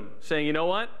custom, saying, you know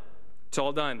what? It's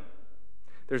all done.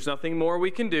 There's nothing more we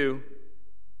can do.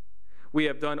 We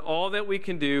have done all that we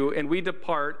can do, and we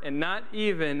depart, and not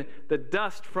even the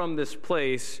dust from this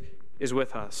place is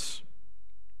with us.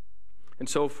 And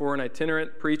so for an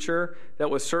itinerant preacher, that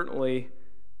was certainly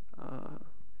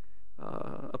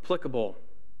applicable.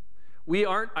 We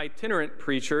aren't itinerant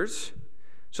preachers,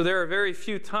 so there are very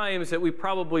few times that we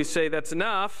probably say, that's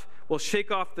enough. We'll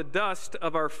shake off the dust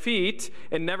of our feet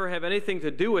and never have anything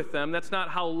to do with them. That's not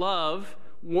how love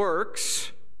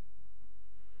works.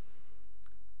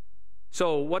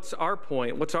 So what's our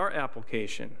point? What's our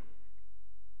application?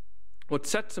 What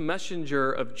sets a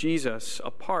messenger of Jesus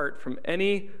apart from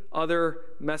any other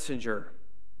messenger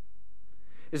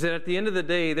is that at the end of the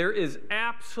day, there is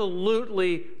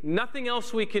absolutely nothing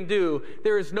else we can do.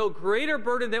 There is no greater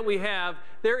burden that we have.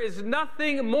 There is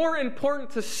nothing more important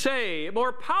to say,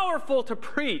 more powerful to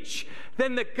preach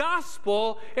than the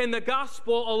gospel and the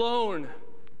gospel alone.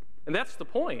 And that's the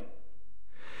point.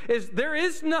 There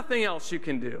is nothing else you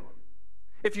can do.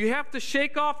 If you have to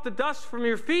shake off the dust from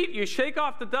your feet, you shake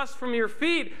off the dust from your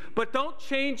feet, but don't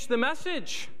change the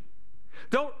message.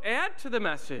 Don't add to the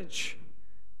message.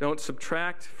 Don't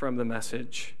subtract from the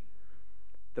message.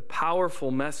 The powerful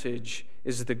message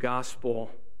is the gospel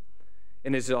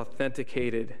and is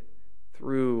authenticated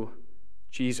through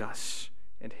Jesus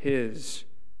and his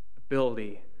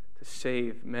ability to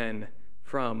save men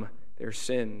from their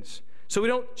sins. So we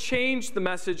don't change the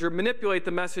message or manipulate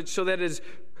the message so that it is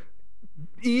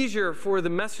easier for the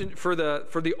message for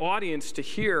the audience to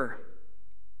hear.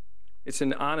 It's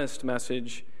an honest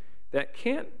message that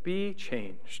can't be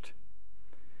changed.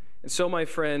 And so, my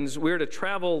friends, we're to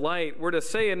travel light. We're to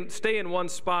stay in one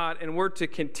spot, and we're to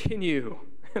continue.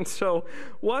 And so,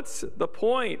 what's the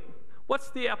point? What's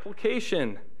the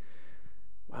application?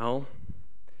 Well,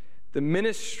 the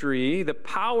ministry, the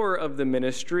power of the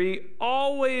ministry,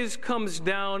 always comes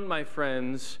down, my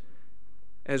friends,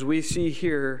 as we see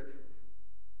here,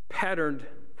 patterned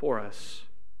for us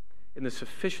in the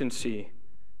sufficiency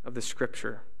of the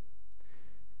Scripture.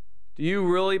 Do you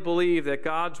really believe that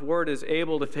God's Word is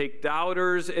able to take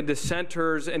doubters and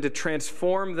dissenters and to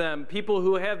transform them, people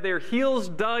who have their heels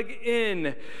dug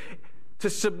in, to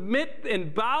submit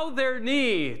and bow their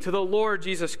knee to the Lord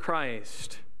Jesus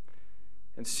Christ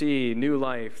and see new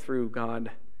life through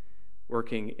God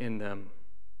working in them?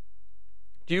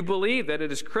 Do you believe that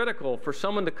it is critical for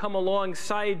someone to come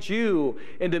alongside you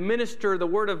and to minister the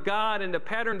Word of God and to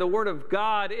pattern the Word of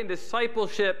God in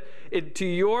discipleship into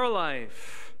your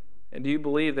life? And do you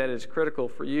believe that it's critical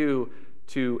for you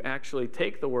to actually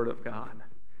take the Word of God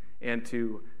and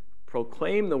to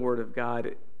proclaim the Word of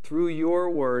God through your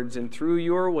words and through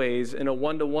your ways in a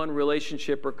one-to-one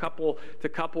relationship or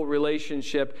couple-to-couple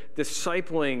relationship,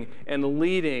 discipling and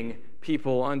leading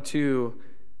people unto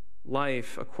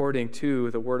life according to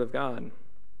the Word of God?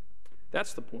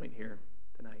 That's the point here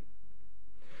tonight.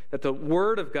 That the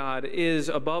Word of God is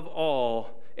above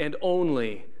all and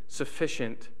only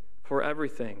sufficient for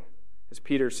everything, as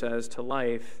Peter says, to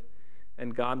life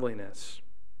and godliness.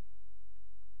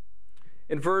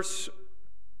 In verse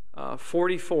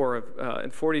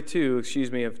 42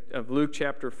 of Luke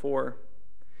chapter 4,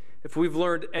 if we've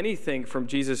learned anything from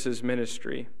Jesus'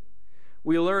 ministry,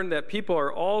 we learn that people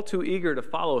are all too eager to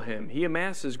follow him. He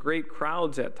amasses great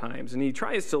crowds at times, and he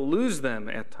tries to lose them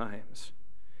at times.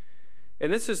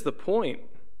 And this is the point.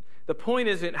 The point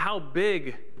isn't how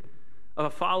big of a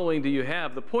following do you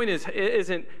have. The point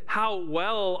isn't how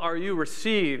well are you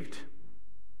received.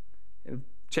 In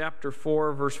chapter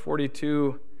 4, verse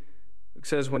 42, it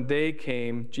says, when day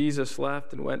came, Jesus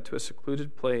left and went to a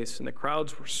secluded place, and the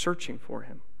crowds were searching for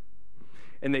him.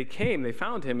 And they came, they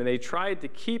found him, and they tried to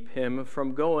keep him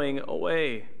from going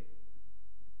away.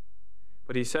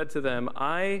 But he said to them,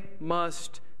 I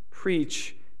must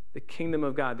preach the kingdom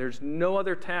of God. There's no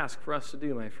other task for us to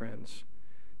do, my friends,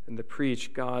 than to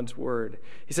preach God's word.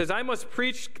 He says, I must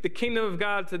preach the kingdom of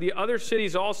God to the other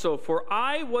cities also, for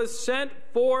I was sent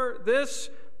for this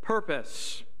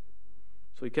purpose.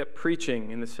 So he kept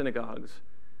preaching in the synagogues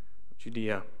of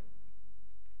Judea.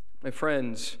 My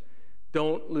friends,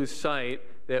 don't lose sight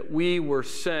that we were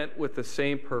sent with the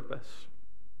same purpose.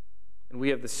 And we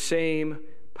have the same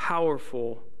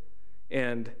powerful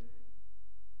and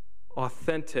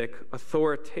authentic,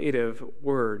 authoritative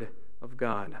word of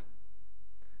God.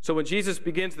 So when Jesus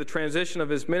begins the transition of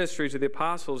his ministry to the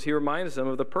apostles, he reminds them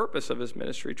of the purpose of his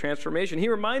ministry, transformation. He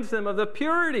reminds them of the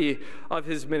purity of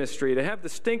his ministry, to have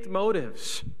distinct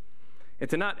motives and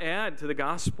to not add to the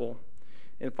gospel.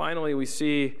 And finally, we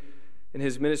see in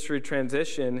his ministry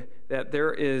transition that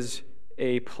there is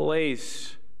a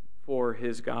place for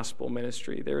his gospel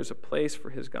ministry. There is a place for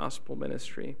his gospel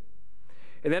ministry.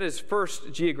 And that is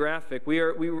first geographic. We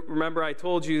remember I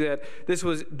told you that this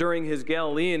was during his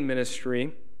Galilean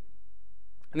ministry.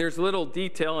 And there's little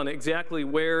detail on exactly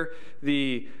where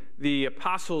the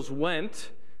apostles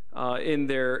went in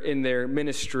their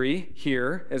ministry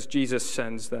here as Jesus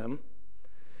sends them.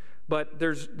 But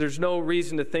there's no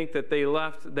reason to think that they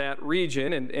left that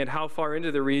region, and how far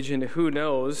into the region, who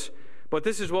knows. But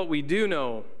this is what we do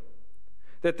know,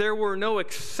 that there were no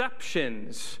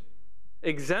exemptions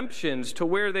to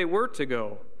where they were to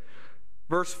go.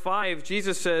 Verse 5,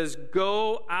 Jesus says,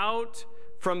 go out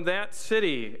from that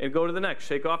city and go to the next.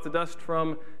 Shake off the dust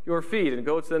from your feet and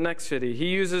go to the next city. He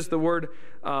uses the word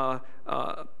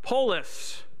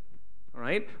polis, all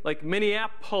right? Like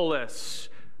Minneapolis,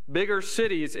 bigger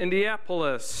cities,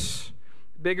 Indianapolis,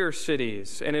 bigger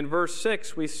cities. And in verse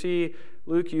 6, we see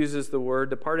Luke uses the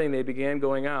word, departing, they began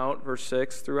going out, verse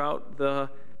 6, throughout the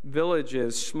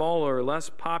villages, smaller, less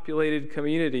populated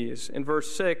communities. In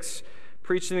verse 6,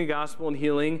 preaching the gospel and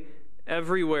healing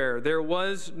everywhere. There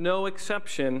was no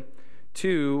exception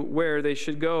to where they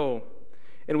should go.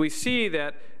 And we see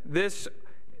that this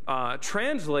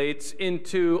translates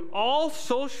into all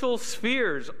social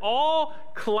spheres, all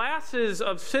classes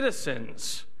of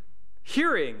citizens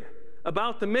hearing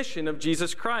about the mission of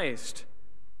Jesus Christ.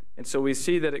 And so we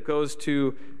see that it goes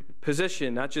to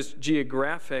position, not just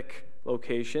geographic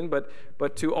location,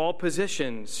 but to all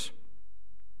positions.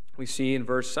 We see in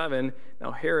verse 7,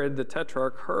 now Herod the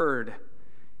Tetrarch heard.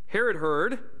 Herod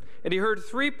heard, and he heard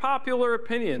three popular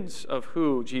opinions of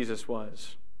who Jesus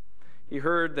was. He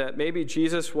heard that maybe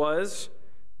Jesus was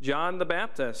John the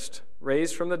Baptist,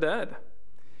 raised from the dead.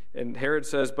 And Herod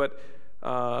says, but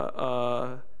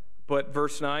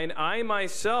verse 9, I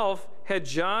myself had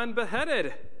John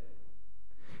beheaded.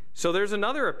 So there's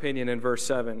another opinion in verse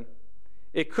 7.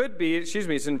 It could be, it's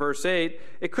in verse 8,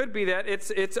 it could be that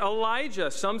it's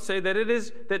Elijah. Some say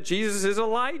that Jesus is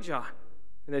Elijah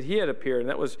and that he had appeared. And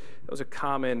that was a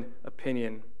common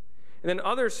opinion. And then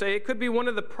others say it could be one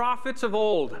of the prophets of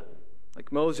old,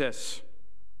 like Moses.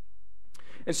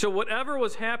 And so whatever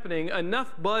was happening,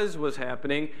 enough buzz was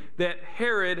happening that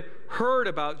Herod heard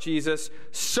about Jesus,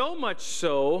 so much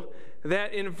so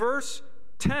that in verse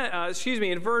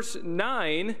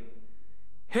 9,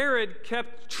 Herod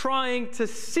kept trying to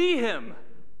see him,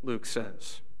 Luke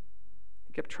says.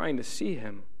 He kept trying to see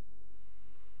him.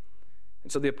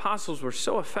 And so the apostles were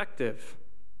so effective,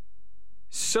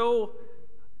 so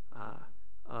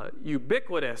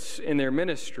ubiquitous in their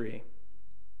ministry,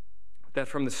 that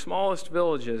from the smallest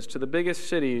villages to the biggest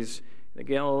cities in the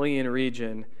Galilean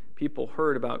region, people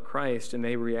heard about Christ and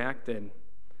they reacted.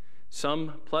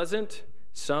 Some pleasant,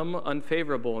 some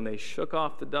unfavorable, and they shook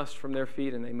off the dust from their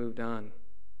feet and they moved on.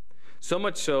 So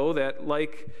much so that,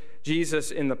 like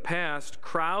Jesus in the past,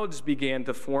 crowds began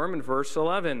to form in verse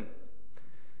 11.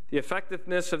 The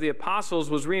effectiveness of the apostles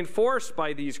was reinforced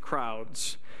by these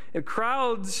crowds. And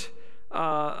crowds,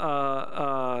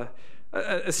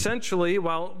 essentially,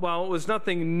 while it was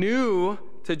nothing new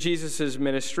to Jesus'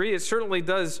 ministry, it certainly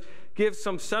does give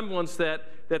some semblance that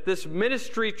this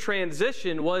ministry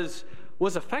transition was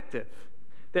effective.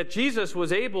 that Jesus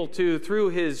was able to, through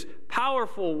his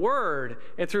powerful word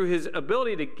and through his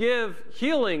ability to give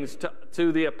healings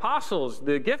to the apostles,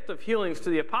 the gift of healings to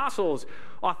the apostles,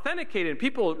 authenticated.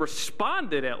 People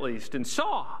responded at least and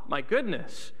saw, my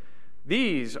goodness,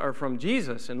 these are from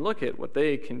Jesus, and look at what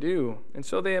they can do. And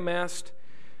so they amassed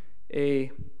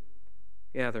a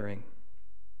gathering.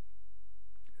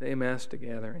 They amassed a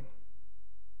gathering.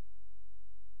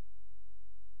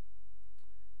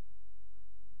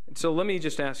 And so let me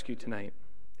just ask you tonight,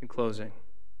 in closing.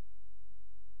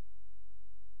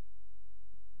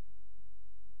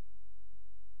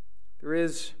 There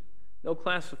is no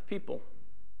class of people,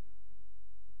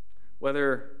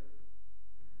 whether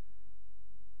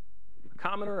a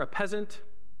commoner, a peasant,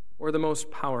 or the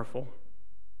most powerful.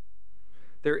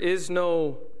 There is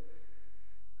no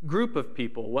group of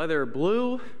people, whether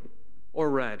blue or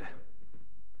red.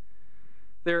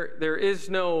 There is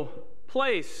no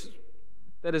place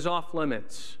that is off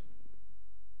limits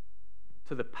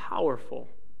to the powerful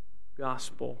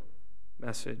gospel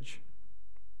message.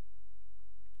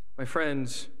 My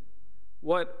friends,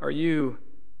 what are you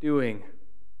doing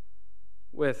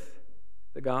with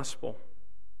the gospel?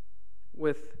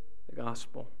 With the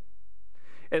gospel.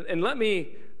 And let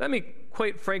me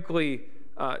quite frankly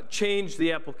change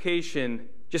the application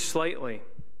just slightly.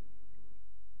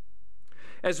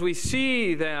 As we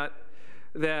see that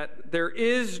there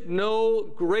is no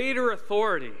greater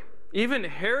authority. Even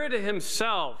Herod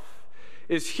himself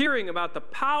is hearing about the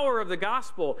power of the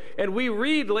gospel. And we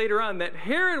read later on that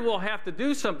Herod will have to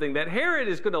do something, that Herod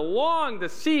is going to long to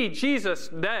see Jesus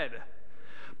dead.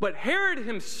 But Herod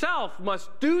himself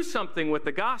must do something with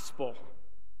the gospel.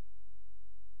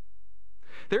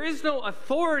 There is no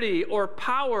authority or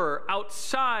power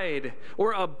outside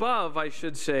or above, I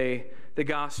should say, the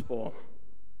gospel.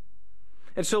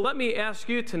 And so let me ask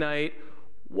you tonight,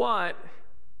 what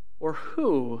or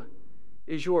who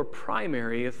is your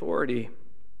primary authority?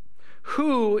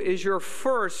 Who is your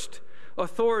first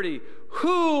authority?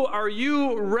 Who are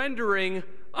you rendering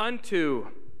unto?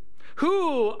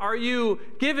 Who are you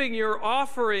giving your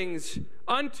offerings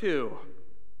unto?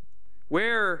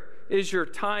 Where is your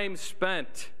time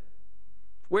spent?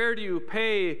 Where do you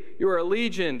pay your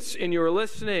allegiance in your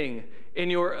listening, in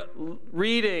your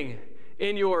reading,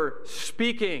 in your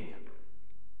speaking?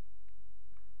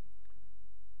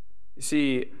 You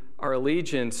see, our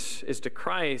allegiance is to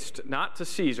Christ, not to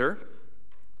Caesar,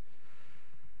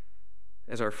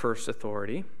 as our first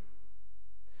authority.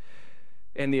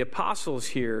 And the apostles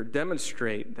here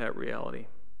demonstrate that reality.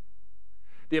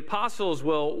 The apostles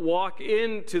will walk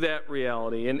into that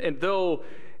reality. And though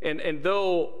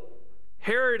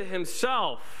Herod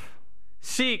himself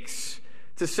seeks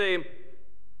to say,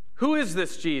 who is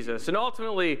this Jesus? And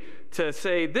ultimately to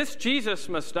say, this Jesus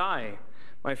must die.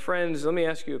 My friends, let me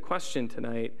ask you a question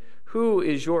tonight. Who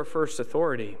is your first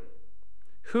authority?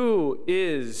 Who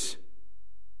is,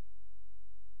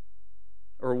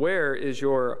 or where is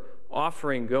your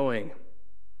offering going?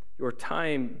 Your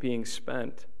time being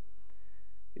spent?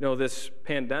 You know, this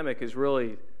pandemic is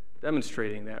really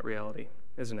demonstrating that reality,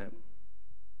 isn't it?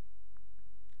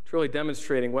 It's really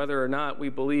demonstrating whether or not we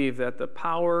believe that the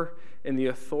power and the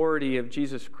authority of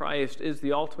Jesus Christ is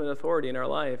the ultimate authority in our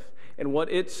life, and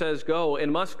what it says go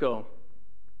and must go.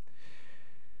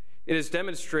 It is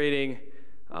demonstrating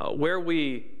where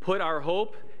we put our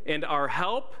hope and our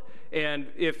help, and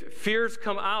if fears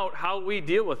come out, how we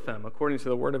deal with them according to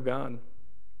the Word of God.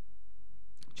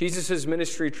 Jesus'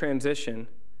 ministry transition,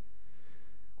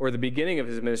 or the beginning of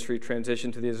his ministry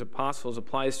transition to these apostles,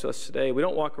 applies to us today. We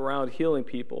don't walk around healing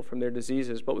people from their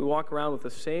diseases, but we walk around with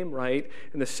the same right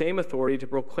and the same authority to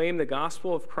proclaim the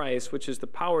gospel of Christ, which is the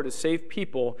power to save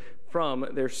people from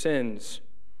their sins.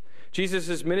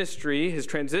 Jesus' ministry, his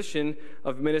transition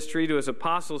of ministry to his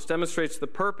apostles, demonstrates the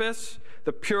purpose,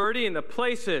 the purity, and the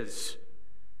places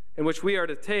in which we are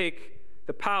to take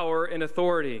the power and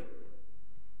authority.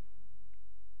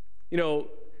 You know,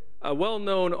 a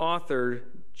well-known author,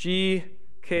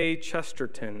 G.K.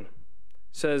 Chesterton,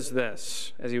 says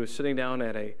this as he was sitting down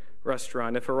at a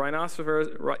restaurant. If a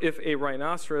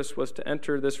rhinoceros was to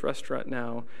enter this restaurant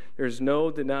now, there's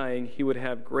no denying he would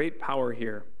have great power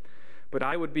here. But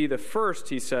I would be the first,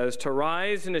 he says, to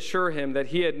rise and assure him that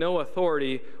he had no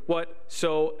authority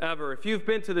whatsoever. If you've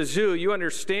been to the zoo, you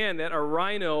understand that a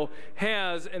rhino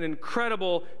has an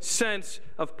incredible sense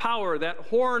of power. That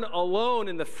horn alone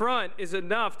in the front is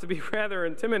enough to be rather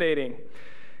intimidating.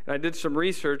 And I did some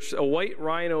research. A white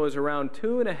rhino is around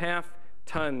 2.5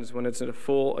 tons when it's a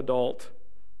full adult.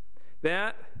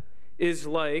 That is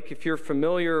like, if you're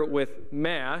familiar with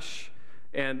MASH,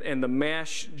 and the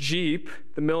MASH Jeep,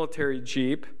 the military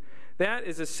Jeep, That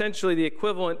is essentially the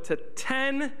equivalent to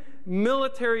 10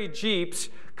 military jeeps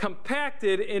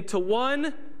compacted into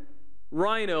one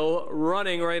rhino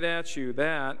running right at you.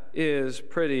 That is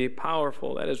pretty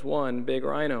powerful. That is one big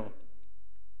rhino.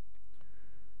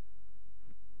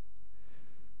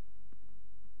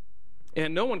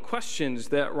 And no one questions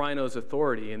that rhino's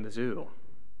authority in the zoo.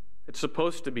 It's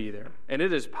supposed to be there, and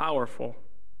it is powerful.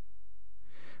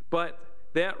 But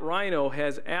that rhino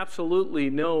has absolutely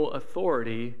no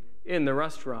authority in the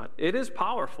restaurant. It is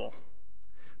powerful,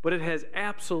 but it has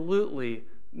absolutely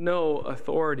no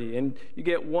authority. And you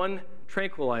get one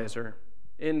tranquilizer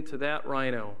into that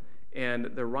rhino, and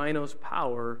the rhino's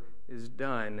power is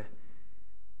done,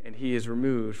 and he is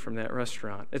removed from that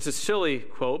restaurant. It's a silly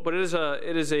quote, but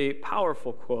it is a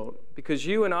powerful quote, because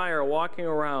you and I are walking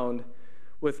around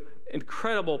with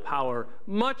incredible power,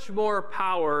 much more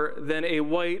power than a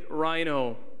white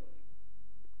rhino.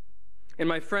 And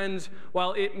my friends,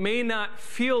 while it may not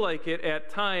feel like it at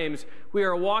times, we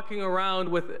are walking around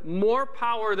with more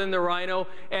power than the rhino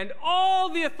and all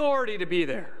the authority to be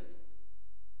there.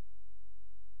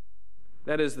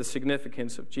 That is the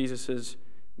significance of Jesus'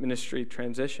 ministry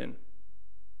transition.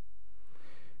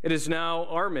 It is now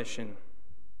our mission,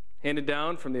 handed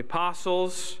down from the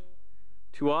apostles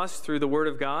to us through the Word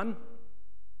of God.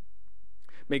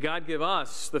 May God give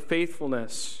us the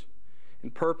faithfulness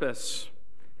and purpose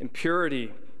and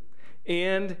purity,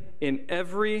 and in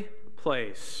every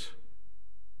place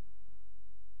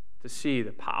to see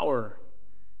the power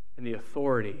and the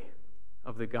authority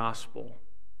of the gospel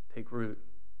take root,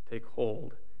 take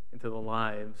hold into the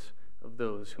lives of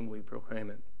those whom we proclaim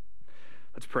it.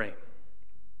 Let's pray.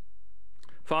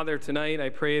 Father, tonight I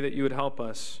pray that you would help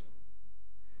us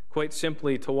quite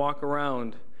simply to walk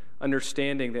around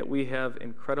understanding that we have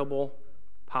incredible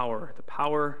power, the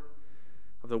power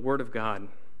of the Word of God.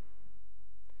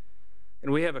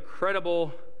 And we have a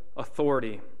credible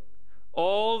authority,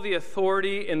 all the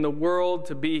authority in the world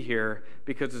to be here,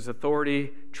 because it's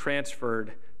authority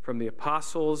transferred from the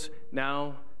apostles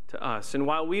now to us. And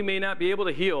while we may not be able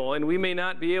to heal, and we may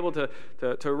not be able to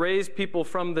raise people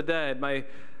from the dead, my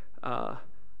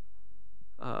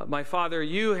Father,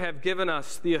 you have given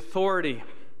us the authority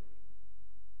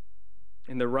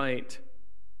and the right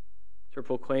to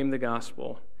proclaim the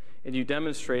gospel. And you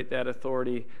demonstrate that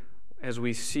authority as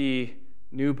we see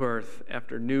new birth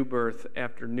after new birth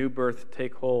after new birth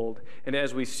take hold. And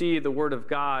as we see the Word of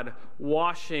God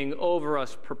washing over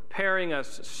us, preparing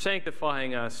us,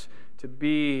 sanctifying us to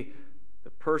be the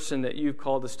person that you've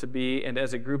called us to be, and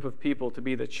as a group of people to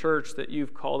be the church that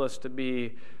you've called us to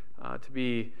be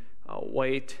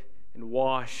white and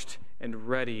washed and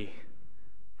ready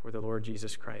for the Lord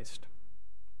Jesus Christ.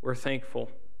 We're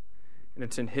thankful, and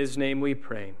it's in His name we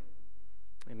pray.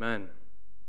 Amen.